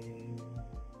interesting.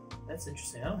 That's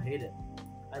interesting. I don't hate it.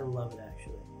 I love it,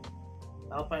 actually.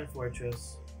 Alpine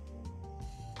Fortress.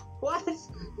 What?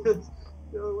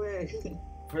 No way.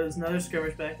 There's another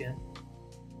skirmish back in.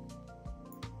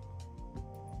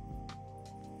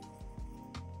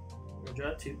 We'll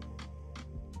draw 2.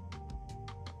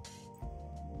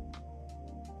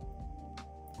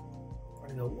 We're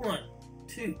gonna go 1,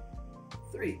 2,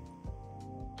 3,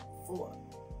 4.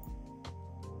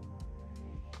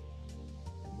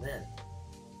 And then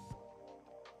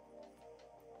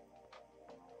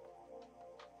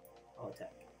I'll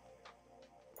attack.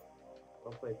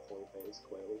 I'll play full phase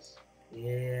coils.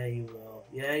 Yeah, you will.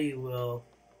 Yeah, you will.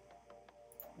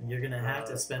 And you're gonna have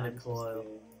to spend a I'm coil.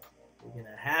 spending- You're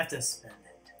gonna have to spend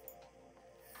it.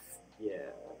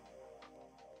 Yeah.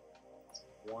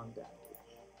 1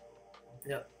 damage.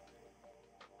 Yep.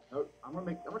 No, I'm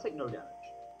gonna take no damage.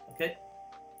 Okay.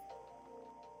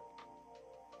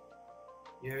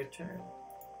 Your turn.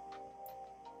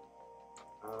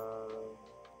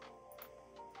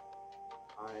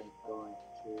 I'm going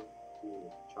to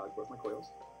charge both my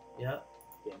coils. Yep.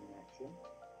 Gain an action.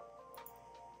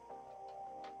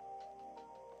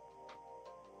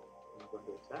 I'm going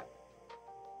to attack.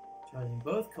 Charging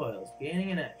both coils, gaining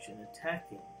an action,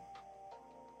 attacking.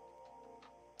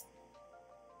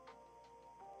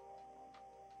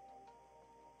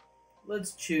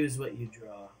 Let's choose what you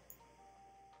draw.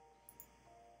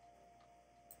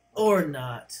 Or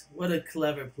not. What a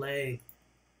clever play.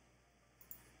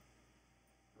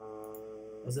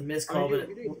 It was a miscall, but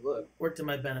you need to look. worked to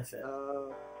my benefit.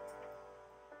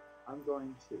 I'm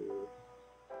going to.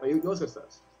 Oh, yours goes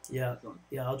first. Yeah.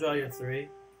 Yeah, I'll draw your 3.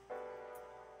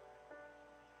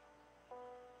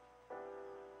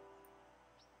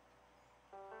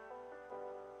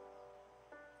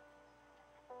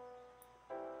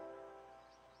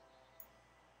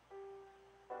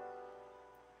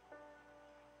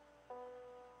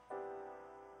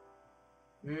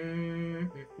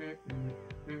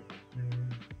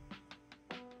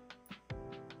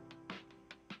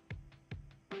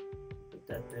 Put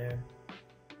that there.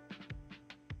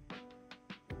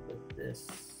 Put this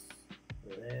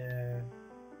there.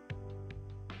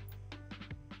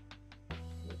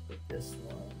 Put this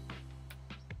one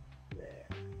there.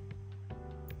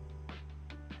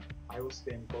 I will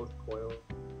spin both coils.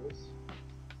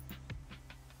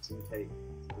 So you take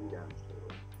 3 damage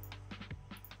total.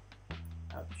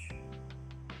 Ouch.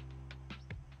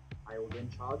 I will then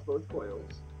charge both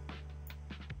coils.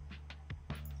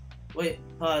 Wait,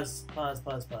 pause. Oh,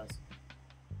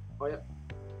 yeah.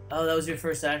 Oh, that was your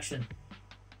first action.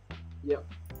 Yep.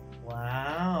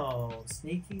 Wow.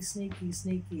 Sneaky, sneaky,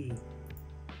 sneaky.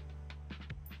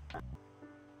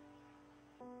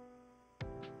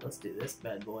 Let's do this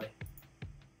bad boy.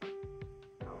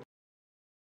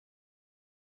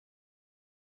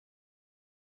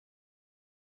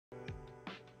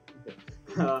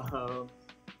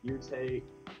 You take.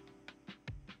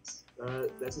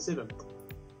 That's a 7.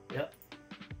 Yep.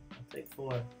 I'll take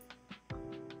 4.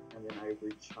 And then I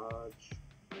recharge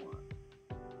 1.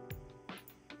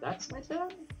 That's my turn?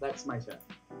 That's my turn.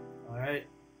 Alright.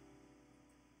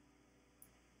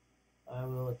 I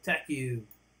will attack you.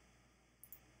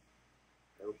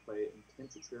 I will play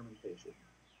Intense Experimentation.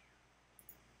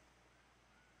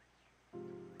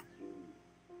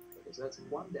 Okay, so that's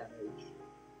 1 damage.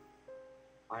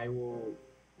 I will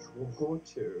draw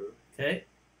 2. Okay.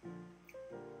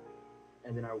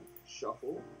 And then I will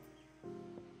shuffle.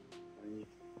 And you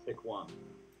pick 1.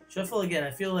 Shuffle again.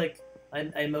 I feel like I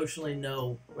emotionally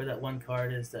know where that one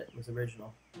card is that was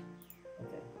original.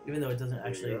 Okay. Even though it doesn't There you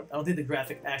actually... go. I don't think the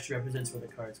graphic actually represents where the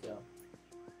cards go.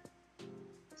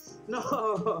 No!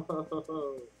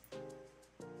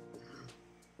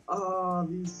 Oh,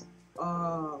 these.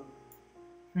 Oh.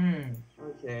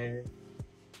 Okay.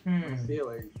 My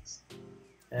feelings.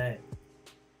 Hey.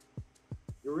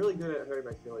 You're really good at hurting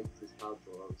my feelings because how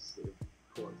draws the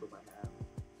chords with my hand.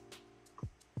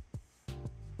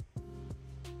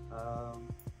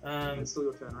 It's still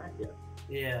your turn, right? Yeah.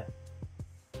 Yeah.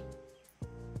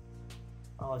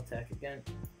 I'll attack again.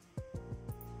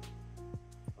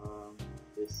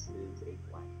 This is a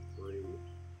blank 3.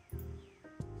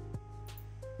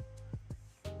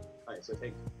 Alright, so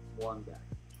take 1 back.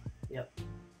 Yep.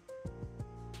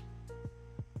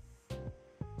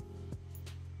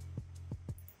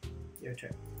 Your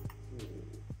turn.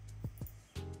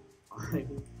 I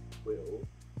will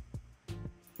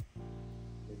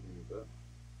maneuver.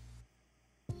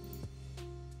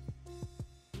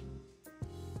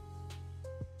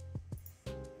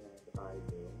 And I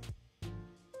will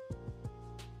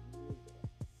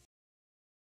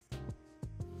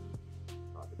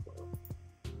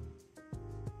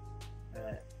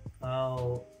Alright.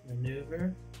 I'll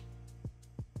maneuver.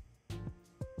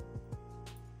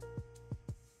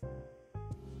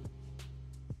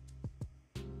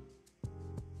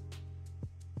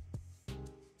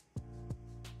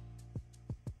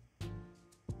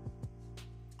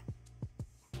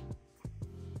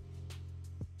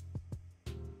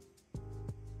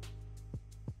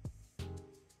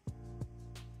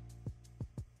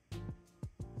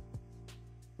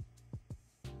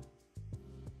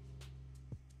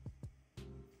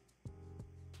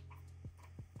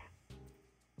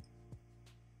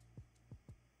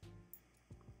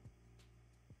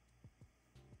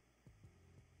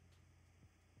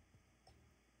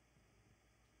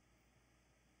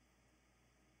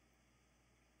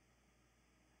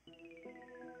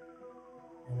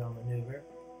 And I'll maneuver.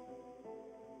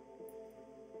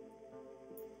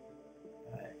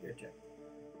 Alright, your turn.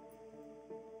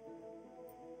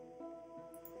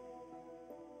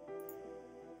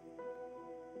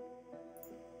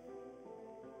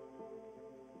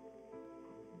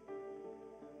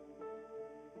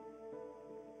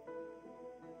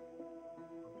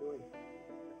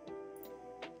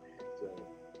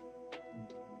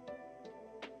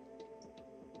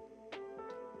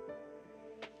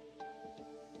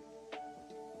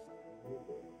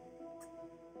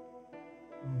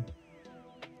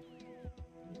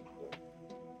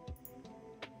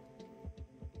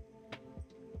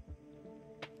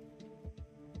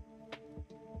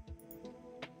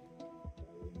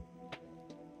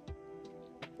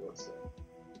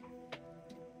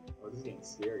 Oh, this is getting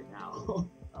scary now.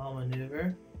 I'll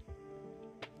maneuver.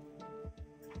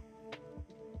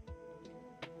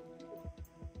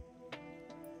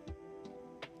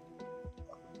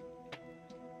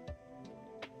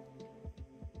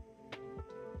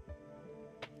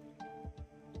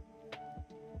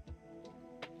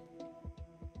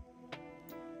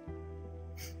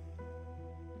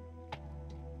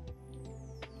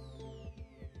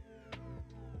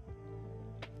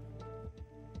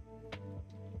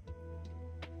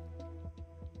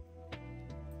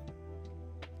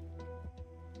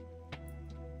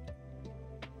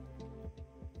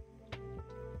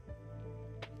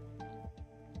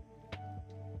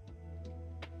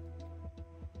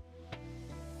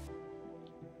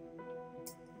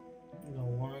 Go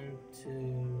 1,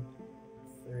 2,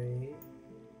 3,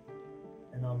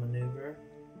 and I'll maneuver.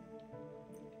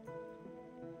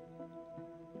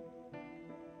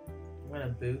 I'm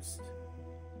gonna boost.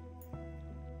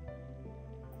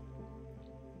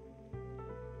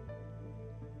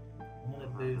 I'm gonna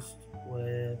boost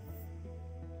with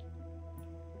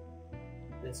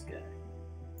this guy.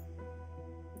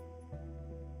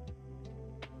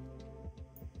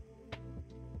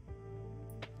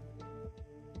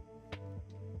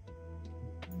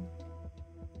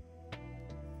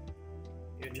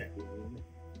 Your turn.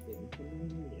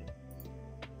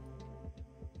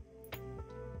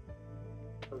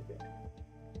 Okay.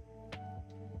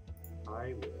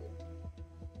 I will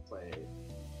play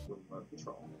remote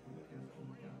control.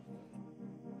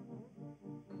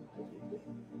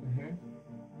 Mm-hmm.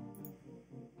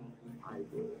 I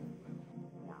will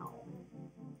now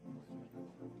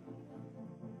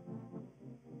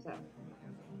attack.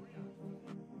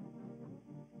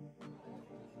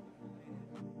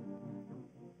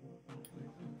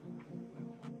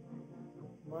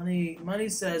 Money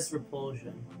says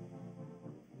repulsion.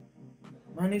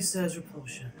 Money says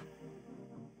repulsion.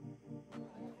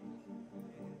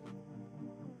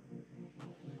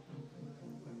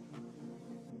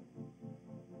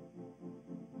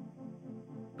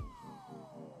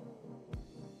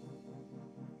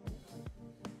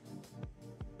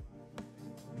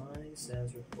 Money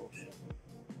says repulsion.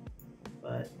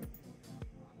 But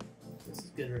this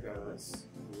is good regardless.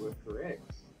 You were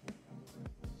correct.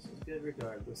 This is good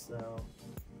regardless, though.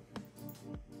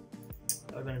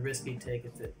 That would have been a risky take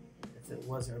if it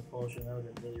wasn't repulsion. That would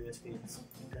have been really risky. It's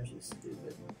potentially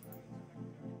stupid.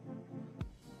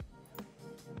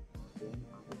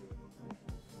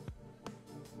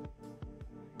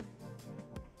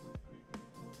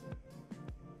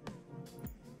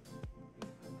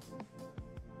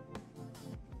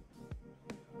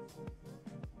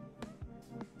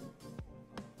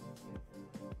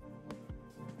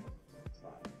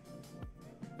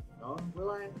 Will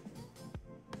I?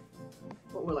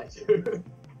 What will I do?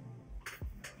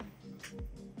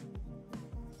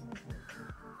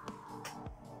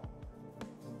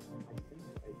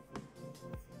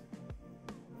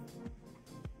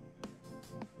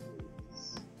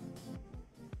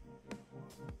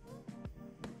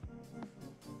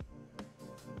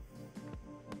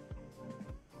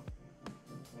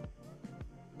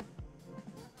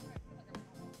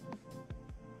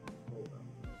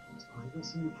 I got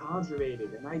some cards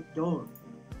related, and I don't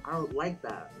like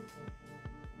that.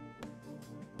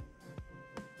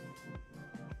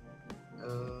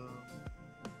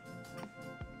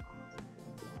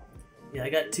 Yeah, I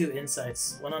got 2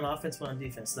 insights. One on offense, one on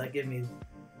defense. So that gave me...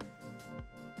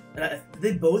 And did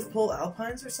they both pull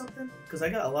Alpines or something? Because I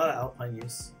got a lot of Alpine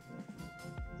use.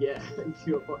 Yeah,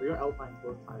 you got Alpine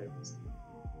both times.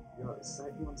 You got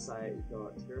Sight Beyond Sight, you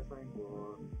got Terrifying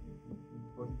Roar,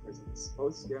 Floating Prisons,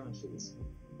 both skirmishes.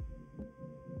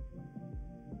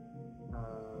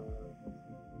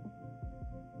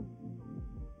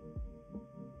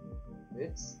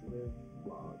 It's live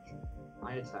large.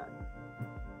 I attack.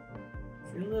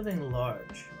 If you're living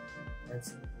large,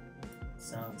 that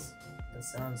sounds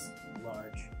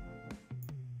large.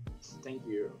 Thank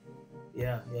you.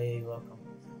 Yeah, you're welcome.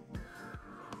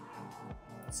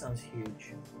 That sounds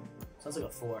huge. Sounds like a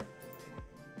 4.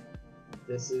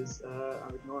 This is,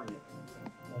 I'm ignoring it.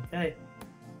 Okay.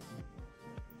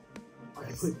 I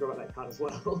completely forgot about that card as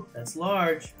well. That's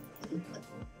large.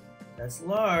 That's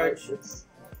large.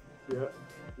 Yeah,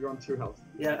 you're on 2 health.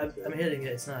 Yeah, I'm hitting it.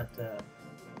 It's not, there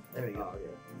we go. Oh,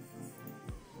 yeah.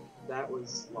 That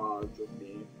was large of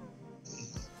me.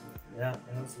 Yeah,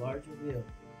 that was large of you.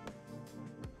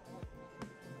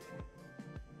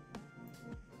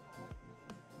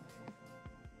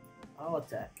 I'll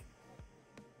attack.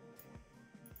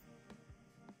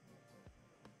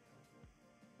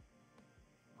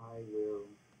 I will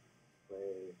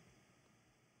play.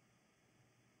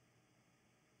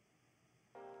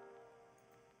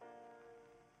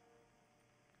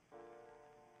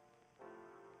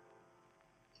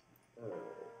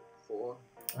 Four.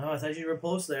 Oh, I thought you were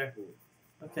close there.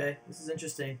 Okay, this is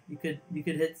interesting. You could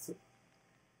hit.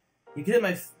 You could hit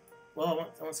my. Well,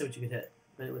 I won't say what you could hit,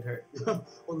 but it would hurt.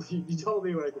 Well, you told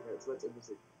me what I could hit, so that's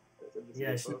interesting.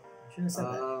 Yeah, I shouldn't have said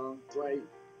that. Do I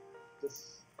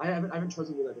just? I haven't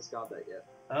chosen whether to discard that yet.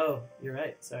 Oh, you're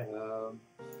right. Sorry.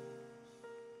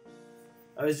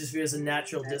 I was just viewed as a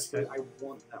natural discard. I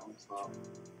want that on top.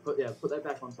 Put that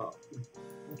back on top.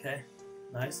 Okay.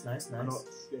 Nice. I'm not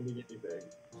spending anything.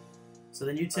 So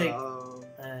then you take.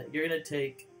 You're gonna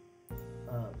take.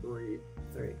 3.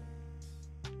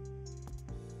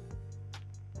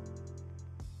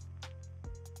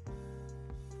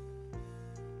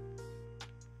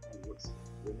 And what's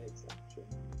your next action?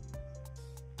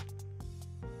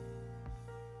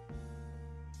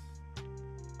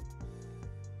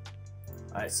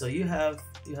 All right. So you have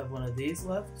one of these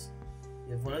left.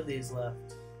 You have one of these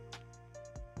left.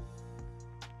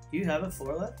 Do you have a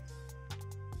 4 left?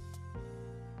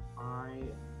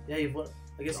 Yeah, you have one.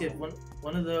 I guess you have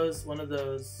one of those, one of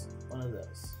those, one of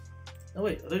those. No,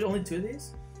 wait. Are there only 2 of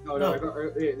these? No. I got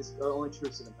only 2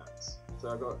 cinematics. So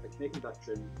I got a Kinetic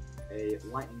Induction, a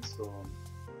Lightning Storm,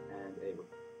 and a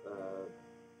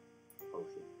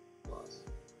Potion Blast.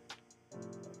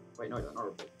 Wait, no, not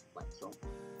a Lightning Storm.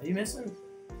 Are you missing?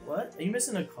 What? Are you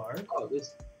missing a card?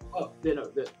 They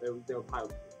were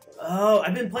piled. Oh,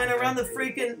 I've been playing around the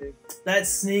freaking. That's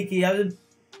sneaky.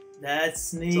 That's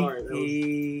sneaky.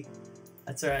 Sorry,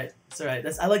 that's alright. It's alright.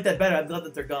 I like that better. I'm glad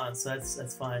that they're gone, so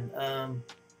that's fine.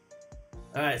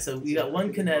 Alright, so we got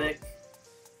 1 kinetic,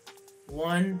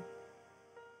 1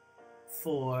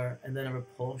 4, and then a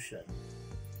repulsion.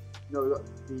 No, we got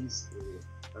these 3.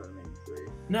 The remaining 3.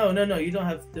 No. You don't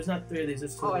have. There's not 3 of these.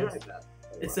 There's 2. Oh, I like that.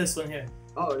 It's this one here.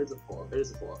 Oh, it is a 4. It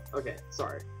is a 4. Okay,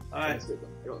 sorry. Alright.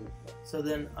 So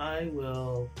then I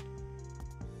will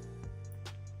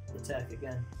attack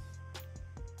again.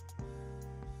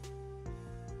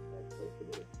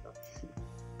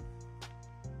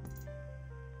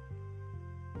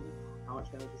 How much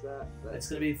damage is that? It's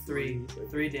gonna be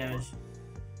 3 damage.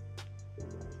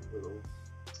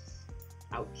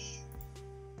 Ouch.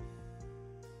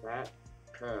 That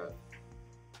hurt.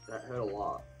 That hurt a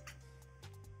lot.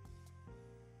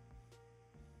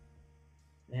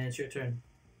 And it's your turn.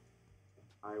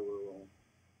 I will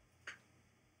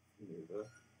maneuver.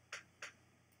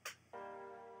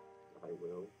 I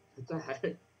will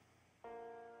attack.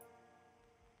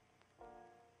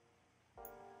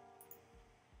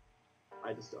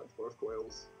 I just dodged 4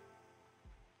 coils.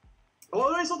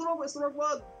 Oh, no, it's the wrong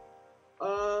one!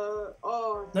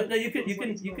 Oh. No, you can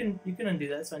undo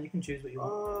that. It's fine. You can choose what you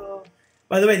want.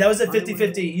 By the way, that was a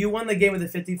 50-50. You won the game with a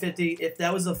 50-50. If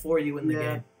that was a 4, you win the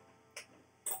game.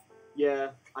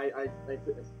 Yeah, I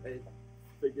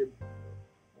figured.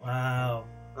 Wow.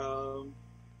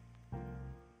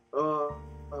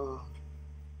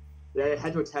 Yeah, I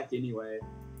had to attack anyway.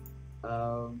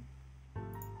 There's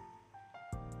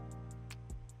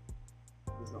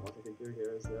not much I can do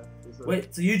here, is there?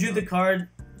 Wait, so you drew the card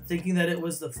thinking that it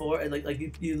was the 4, and like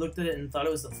you looked at it and thought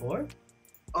it was the 4?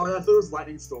 Oh, I thought it was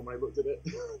Lightning Storm when I looked at it.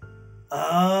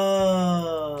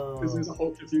 Oh. Because there's a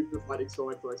whole confusion with Lightning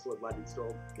Storm. I thought I saw Lightning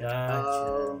Storm.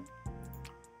 Gotcha.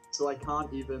 So I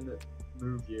can't even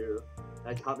move you.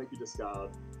 I can't make you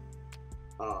discard.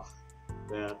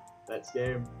 Yeah, that's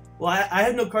game. Well, I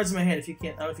have no cards in my hand. If you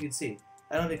can't, I don't know if you can see.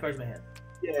 I don't have any cards in my hand.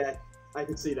 Yeah, I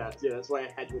can see that. Yeah, that's why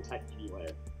I had to attack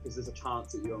anyway. Because there's a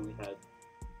chance that you only had.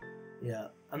 Yeah,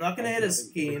 I'm not gonna hit a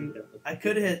scheme. I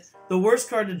could hit the worst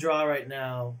card to draw right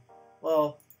now.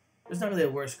 Well, there's not really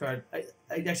a worst card. I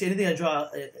actually anything I draw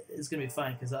is gonna be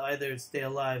fine because I'll either stay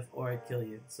alive or I kill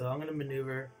you. So I'm gonna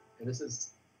maneuver. And this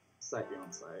is slightly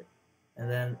on site. And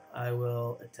then I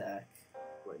will attack.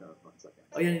 Wait, no, not second.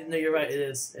 Oh yeah, no, you're right. It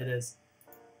is. It is.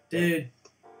 Dude,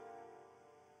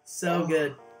 so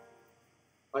good.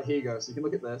 Oh, here you go. So you can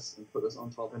look at this and put this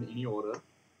on top in any order.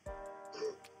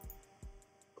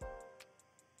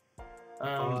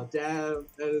 Oh, damn,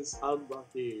 that is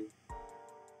unlucky.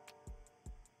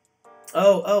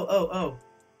 Oh.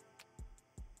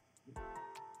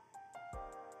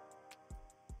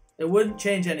 It wouldn't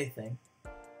change anything.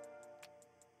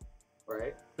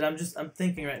 Right. But I'm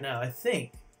thinking right now. I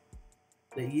think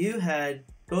that you had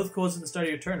both calls at the start of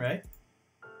your turn, right?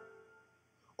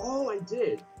 Oh, I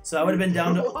did. So I would have been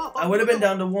down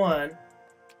to 1.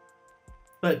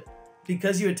 But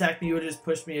because you attacked me, you would have just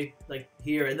pushed me like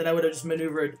here, and then I would have just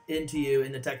maneuvered into you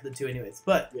and attacked the 2 anyways.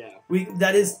 But yeah,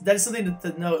 that is something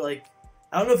to note. Like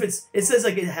I don't know if it says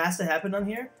like it has to happen on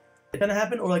here. It kind of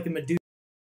happened, or like a Medusa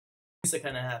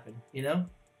kind of happened. You know,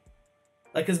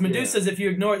 like because Medusa's if you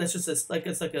ignore it, that's just it's like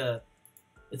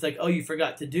oh you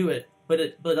forgot to do it. But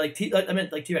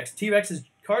T-Rex. T-Rex's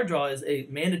card draw is a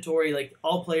mandatory. Like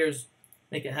all players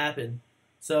make it happen.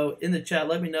 So in the chat,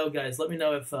 let me know, guys. Let me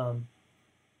know if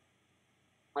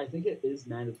I think it is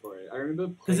mandatory. I remember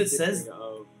because it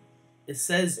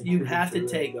says you have to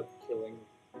take. End up killing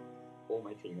all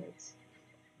my teammates.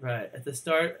 Right at the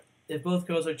start, if both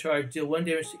girls are charged, deal 1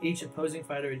 damage to each opposing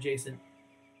fighter adjacent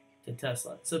to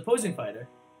Tesla. So opposing fighter.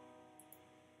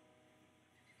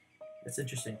 That's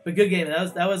interesting, but good game.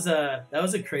 That was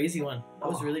a crazy one. That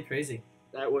was really crazy.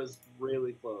 That was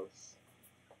really close.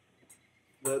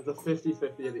 The 50-50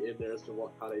 at the end there as to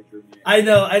what card I drew me. I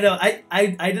know.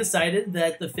 I decided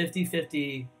that the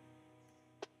 50-50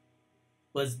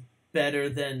 was better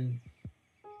than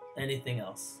anything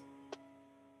else.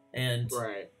 And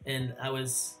I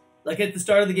was like at the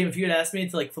start of the game, if you had asked me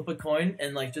to like flip a coin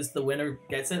and like just the winner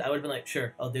gets it, I would have been like,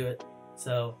 sure, I'll do it.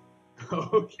 So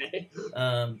okay.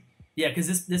 Yeah,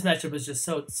 because this matchup was just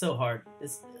so hard.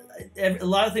 A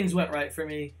lot of things went right for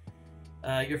me.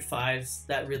 Your 5s,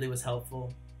 that really was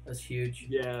helpful. That was huge.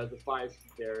 Yeah, the 5s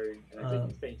comparing. And I think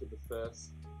you fainted the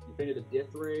first. You fainted a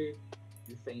death ray.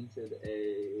 You fainted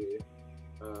a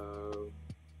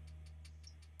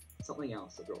something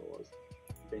else. I forgot what it was.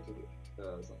 You fainted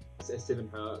a 7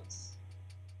 hertz.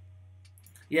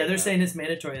 Yeah, they're saying it's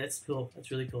mandatory. That's cool. That's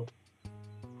really cool.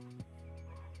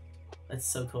 That's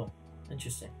so cool.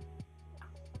 Interesting.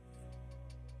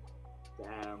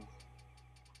 Damn.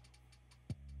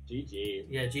 GG.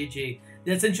 Yeah, GG.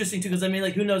 That's interesting too, because I mean,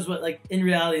 like, who knows what? Like, in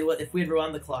reality, what if we had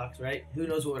rewound the clocks, right? Who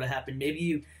knows what would have happened?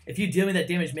 Maybe if you deal me that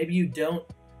damage, maybe you don't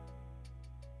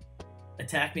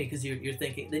attack me because you're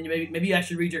thinking. Then maybe you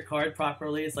actually read your card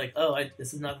properly. It's like, oh,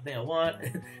 this is not the thing I want.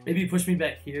 Maybe you push me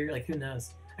back here. Like, who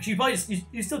knows? Actually, you probably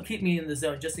you still keep me in the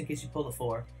zone just in case you pull the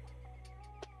 4.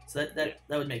 So that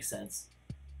would make sense.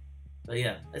 But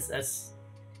yeah, that's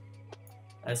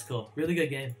cool. Really good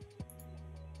game.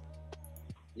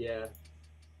 Yeah.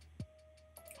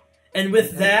 And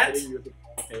with that,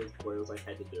 spoils I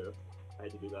had to do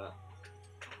that.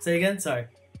 Say again. Sorry,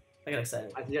 I got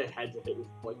excited. I think I had to hit with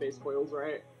point-based spoils,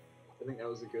 right? I think that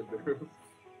was a good move.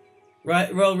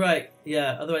 Right. Well, right.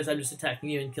 Yeah. Otherwise, I'm just attacking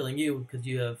you and killing you because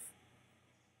you're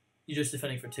just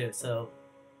defending for 2. So.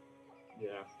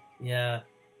 Yeah. Yeah.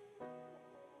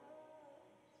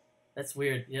 That's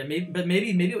weird. Yeah.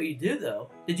 Maybe what you do though?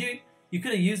 You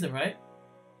could have used them, right?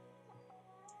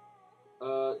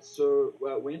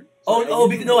 When?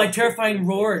 I terrifying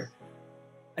roared.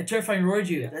 I terrifying roared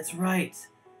you. Yeah. That's right.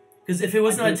 Because if it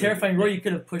was not a terrifying roar, you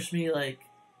could have pushed me like.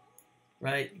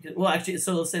 right? Well, actually,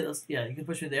 so let's say, yeah, you can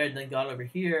push me there and then God over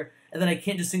here, and then I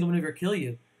can't just single maneuver kill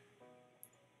you.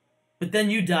 But then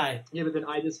you die. Yeah, but then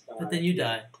I just die. But then you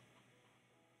die.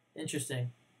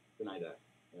 Interesting. Then I die.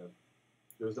 Yeah.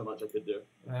 There was not much I could do.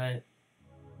 Right.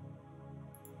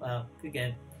 Wow, good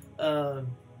game.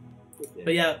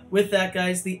 But yeah, with that,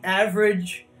 guys, the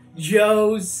average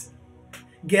Joes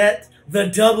get the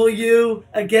W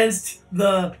against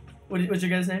the... What's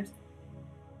your guys' names?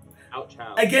 Ouch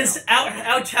House. Against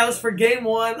Ouch House for game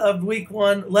 1 of week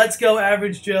 1. Let's go,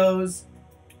 average Joes.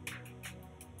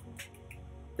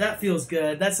 That feels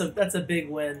good. That's a big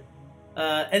win.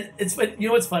 And it's, you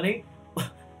know what's funny?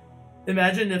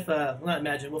 Imagine if, not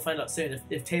imagine, we'll find out soon,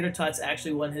 if Tater Tots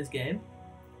actually won his game,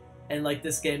 and like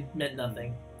this game meant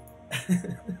nothing.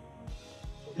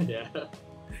 Yeah.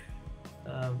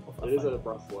 It is a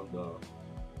rough one though,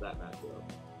 that matchup.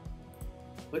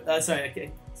 But, sorry,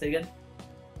 okay. Say again?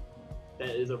 That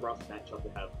is a rough matchup to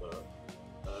have for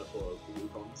the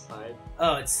Wukong side.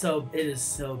 Oh, it is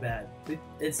so bad.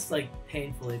 It's like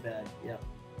painfully bad. Yeah.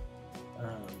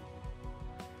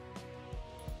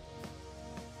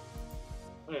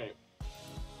 Alright.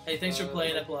 Hey, thanks for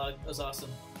playing Epilogue. That was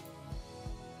awesome.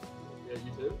 Yeah,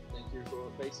 you too. Thank you for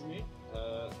facing me.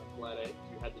 I'm glad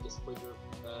you had the displeasure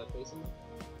of facing me.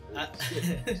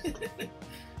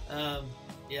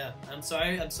 Yeah, I'm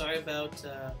sorry about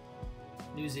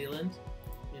New Zealand,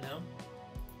 you know?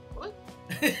 What?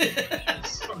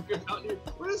 Sorry about you.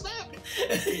 What is that?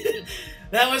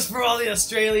 That was for all the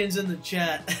Australians in the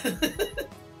chat.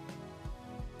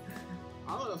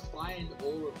 I'm gonna find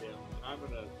all of them and I'm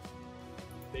gonna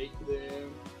make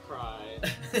them cry.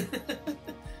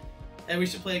 And we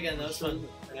should play again, that was fun.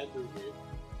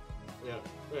 Yeah,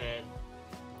 man.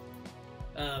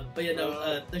 But yeah,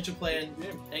 no, thanks for playing,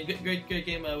 and great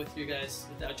game with you guys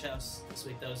with Ouch House this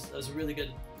week. That was a really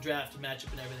good draft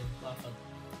matchup and everything. A lot of fun.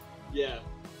 Yeah.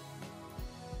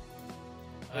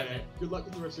 All right. Good luck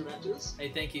with the rest of your matches. Hey,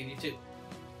 thank you. You too.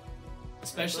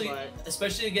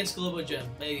 Especially against Globo Gem.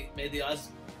 May the odds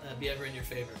be ever in your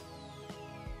favor.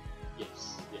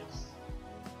 Yes.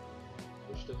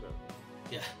 Wish to hope.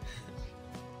 Yeah.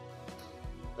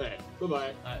 Alright,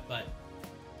 bye-bye. Alright, bye.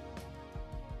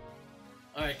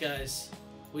 Alright, guys.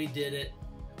 We did it.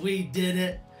 We did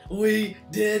it. We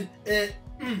did it.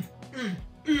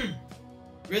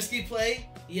 Risky play?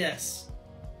 Yes.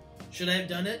 Should I have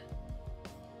done it?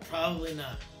 Probably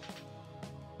not.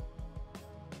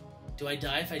 Do I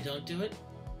die if I don't do it?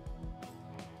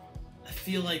 I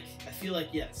feel like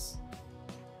yes.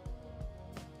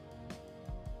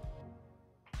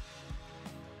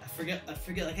 I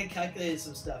forget, like I calculated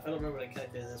some stuff. I don't remember what I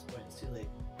calculated at this point, it's too late.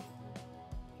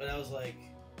 But I was like,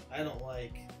 I don't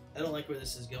like where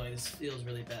this is going. This feels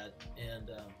really bad.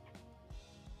 And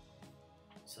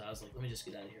so I was like, let me just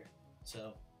get out of here.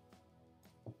 So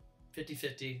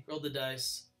 50-50, rolled the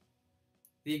dice.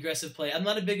 The aggressive play. I'm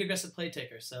not a big aggressive play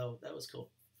taker, so that was cool.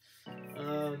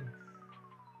 What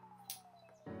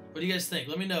do you guys think?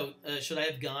 Let me know. Should I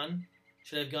have gone?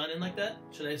 Should I have gone in like that?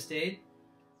 Should I have stayed?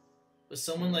 Was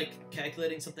someone like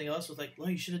calculating something else? Was like, oh,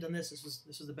 you should have done this. This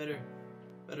was the better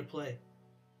play.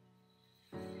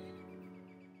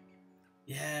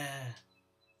 Yeah.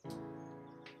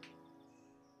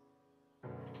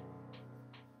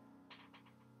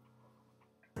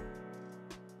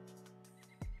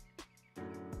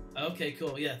 Okay,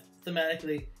 cool. Yeah,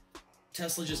 thematically,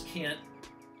 Tesla just can't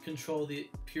control the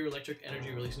pure electric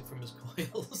energy releasing from his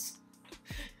coils.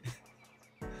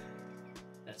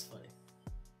 That's funny.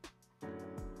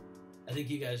 I think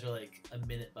you guys are like a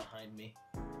minute behind me.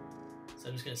 So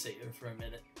I'm just going to sit here for a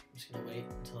minute. I'm just going to wait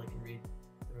until I can read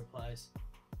the replies.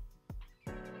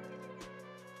 No,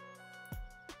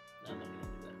 I'm not going to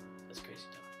do that. That's crazy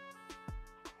talk.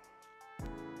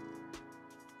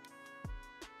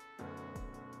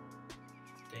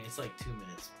 Dang, it's like 2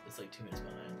 minutes. It's like 2 minutes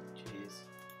behind. Jeez.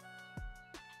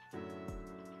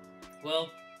 Well,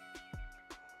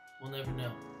 we'll never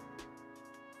know.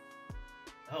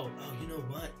 Oh, you know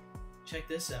what? Check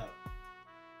this out.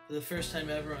 For the first time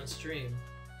ever on stream,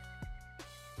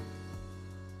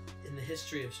 in the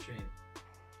history of stream,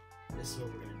 this is what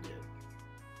we're gonna do.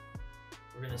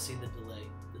 We're gonna see the delay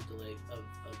of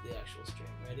the actual stream.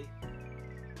 Ready?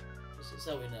 This is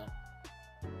how we know.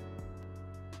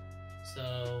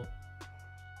 So,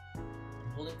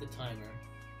 I'm holding the timer.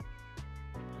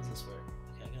 How does this work?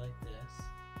 Okay, I go like this.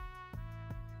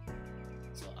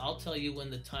 So I'll tell you when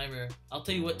the timer, I'll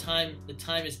tell you what time the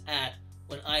time is at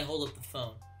when I hold up the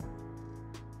phone.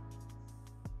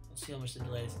 Let's see how much the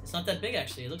delay is. It's not that big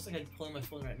actually. It looks like I'm pulling my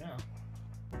phone right now.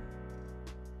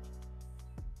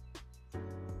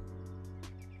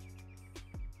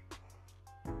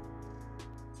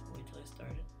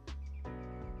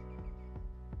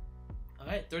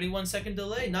 Alright, 31-second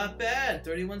delay. Not bad.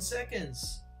 31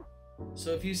 seconds.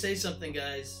 So if you say something,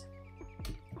 guys,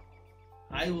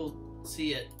 I will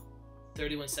see it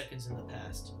 31 seconds in the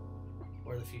past.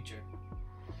 Or the future.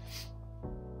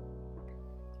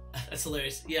 That's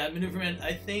hilarious. Yeah, Maneuverman,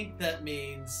 I think that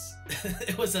means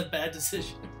it was a bad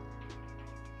decision.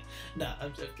 Nah,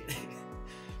 I'm just kidding.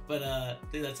 But,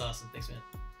 dude, that's awesome. Thanks,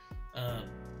 man.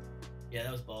 Yeah,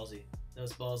 that was ballsy. That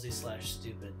was ballsy /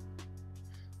 stupid.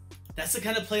 That's the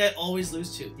kind of play I always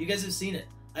lose to. You guys have seen it.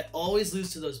 I always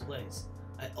lose to those plays.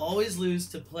 I always lose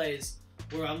to plays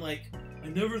where I'm like, I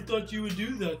never thought you would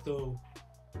do that, though.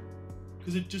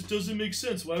 Because it just doesn't make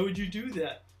sense. Why would you do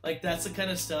that? Like, that's the kind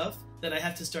of stuff that I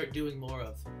have to start doing more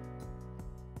of.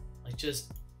 Like,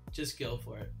 just go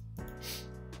for it.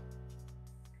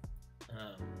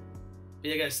 But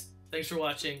yeah, guys, thanks for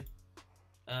watching.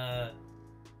 This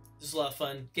is a lot of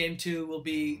fun. Game 2 will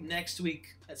be next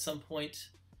week at some point.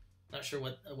 Not sure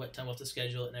what time we'll have to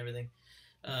schedule it and everything.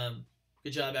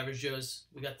 Good job, Average Joes.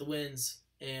 We got the wins.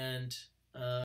 And...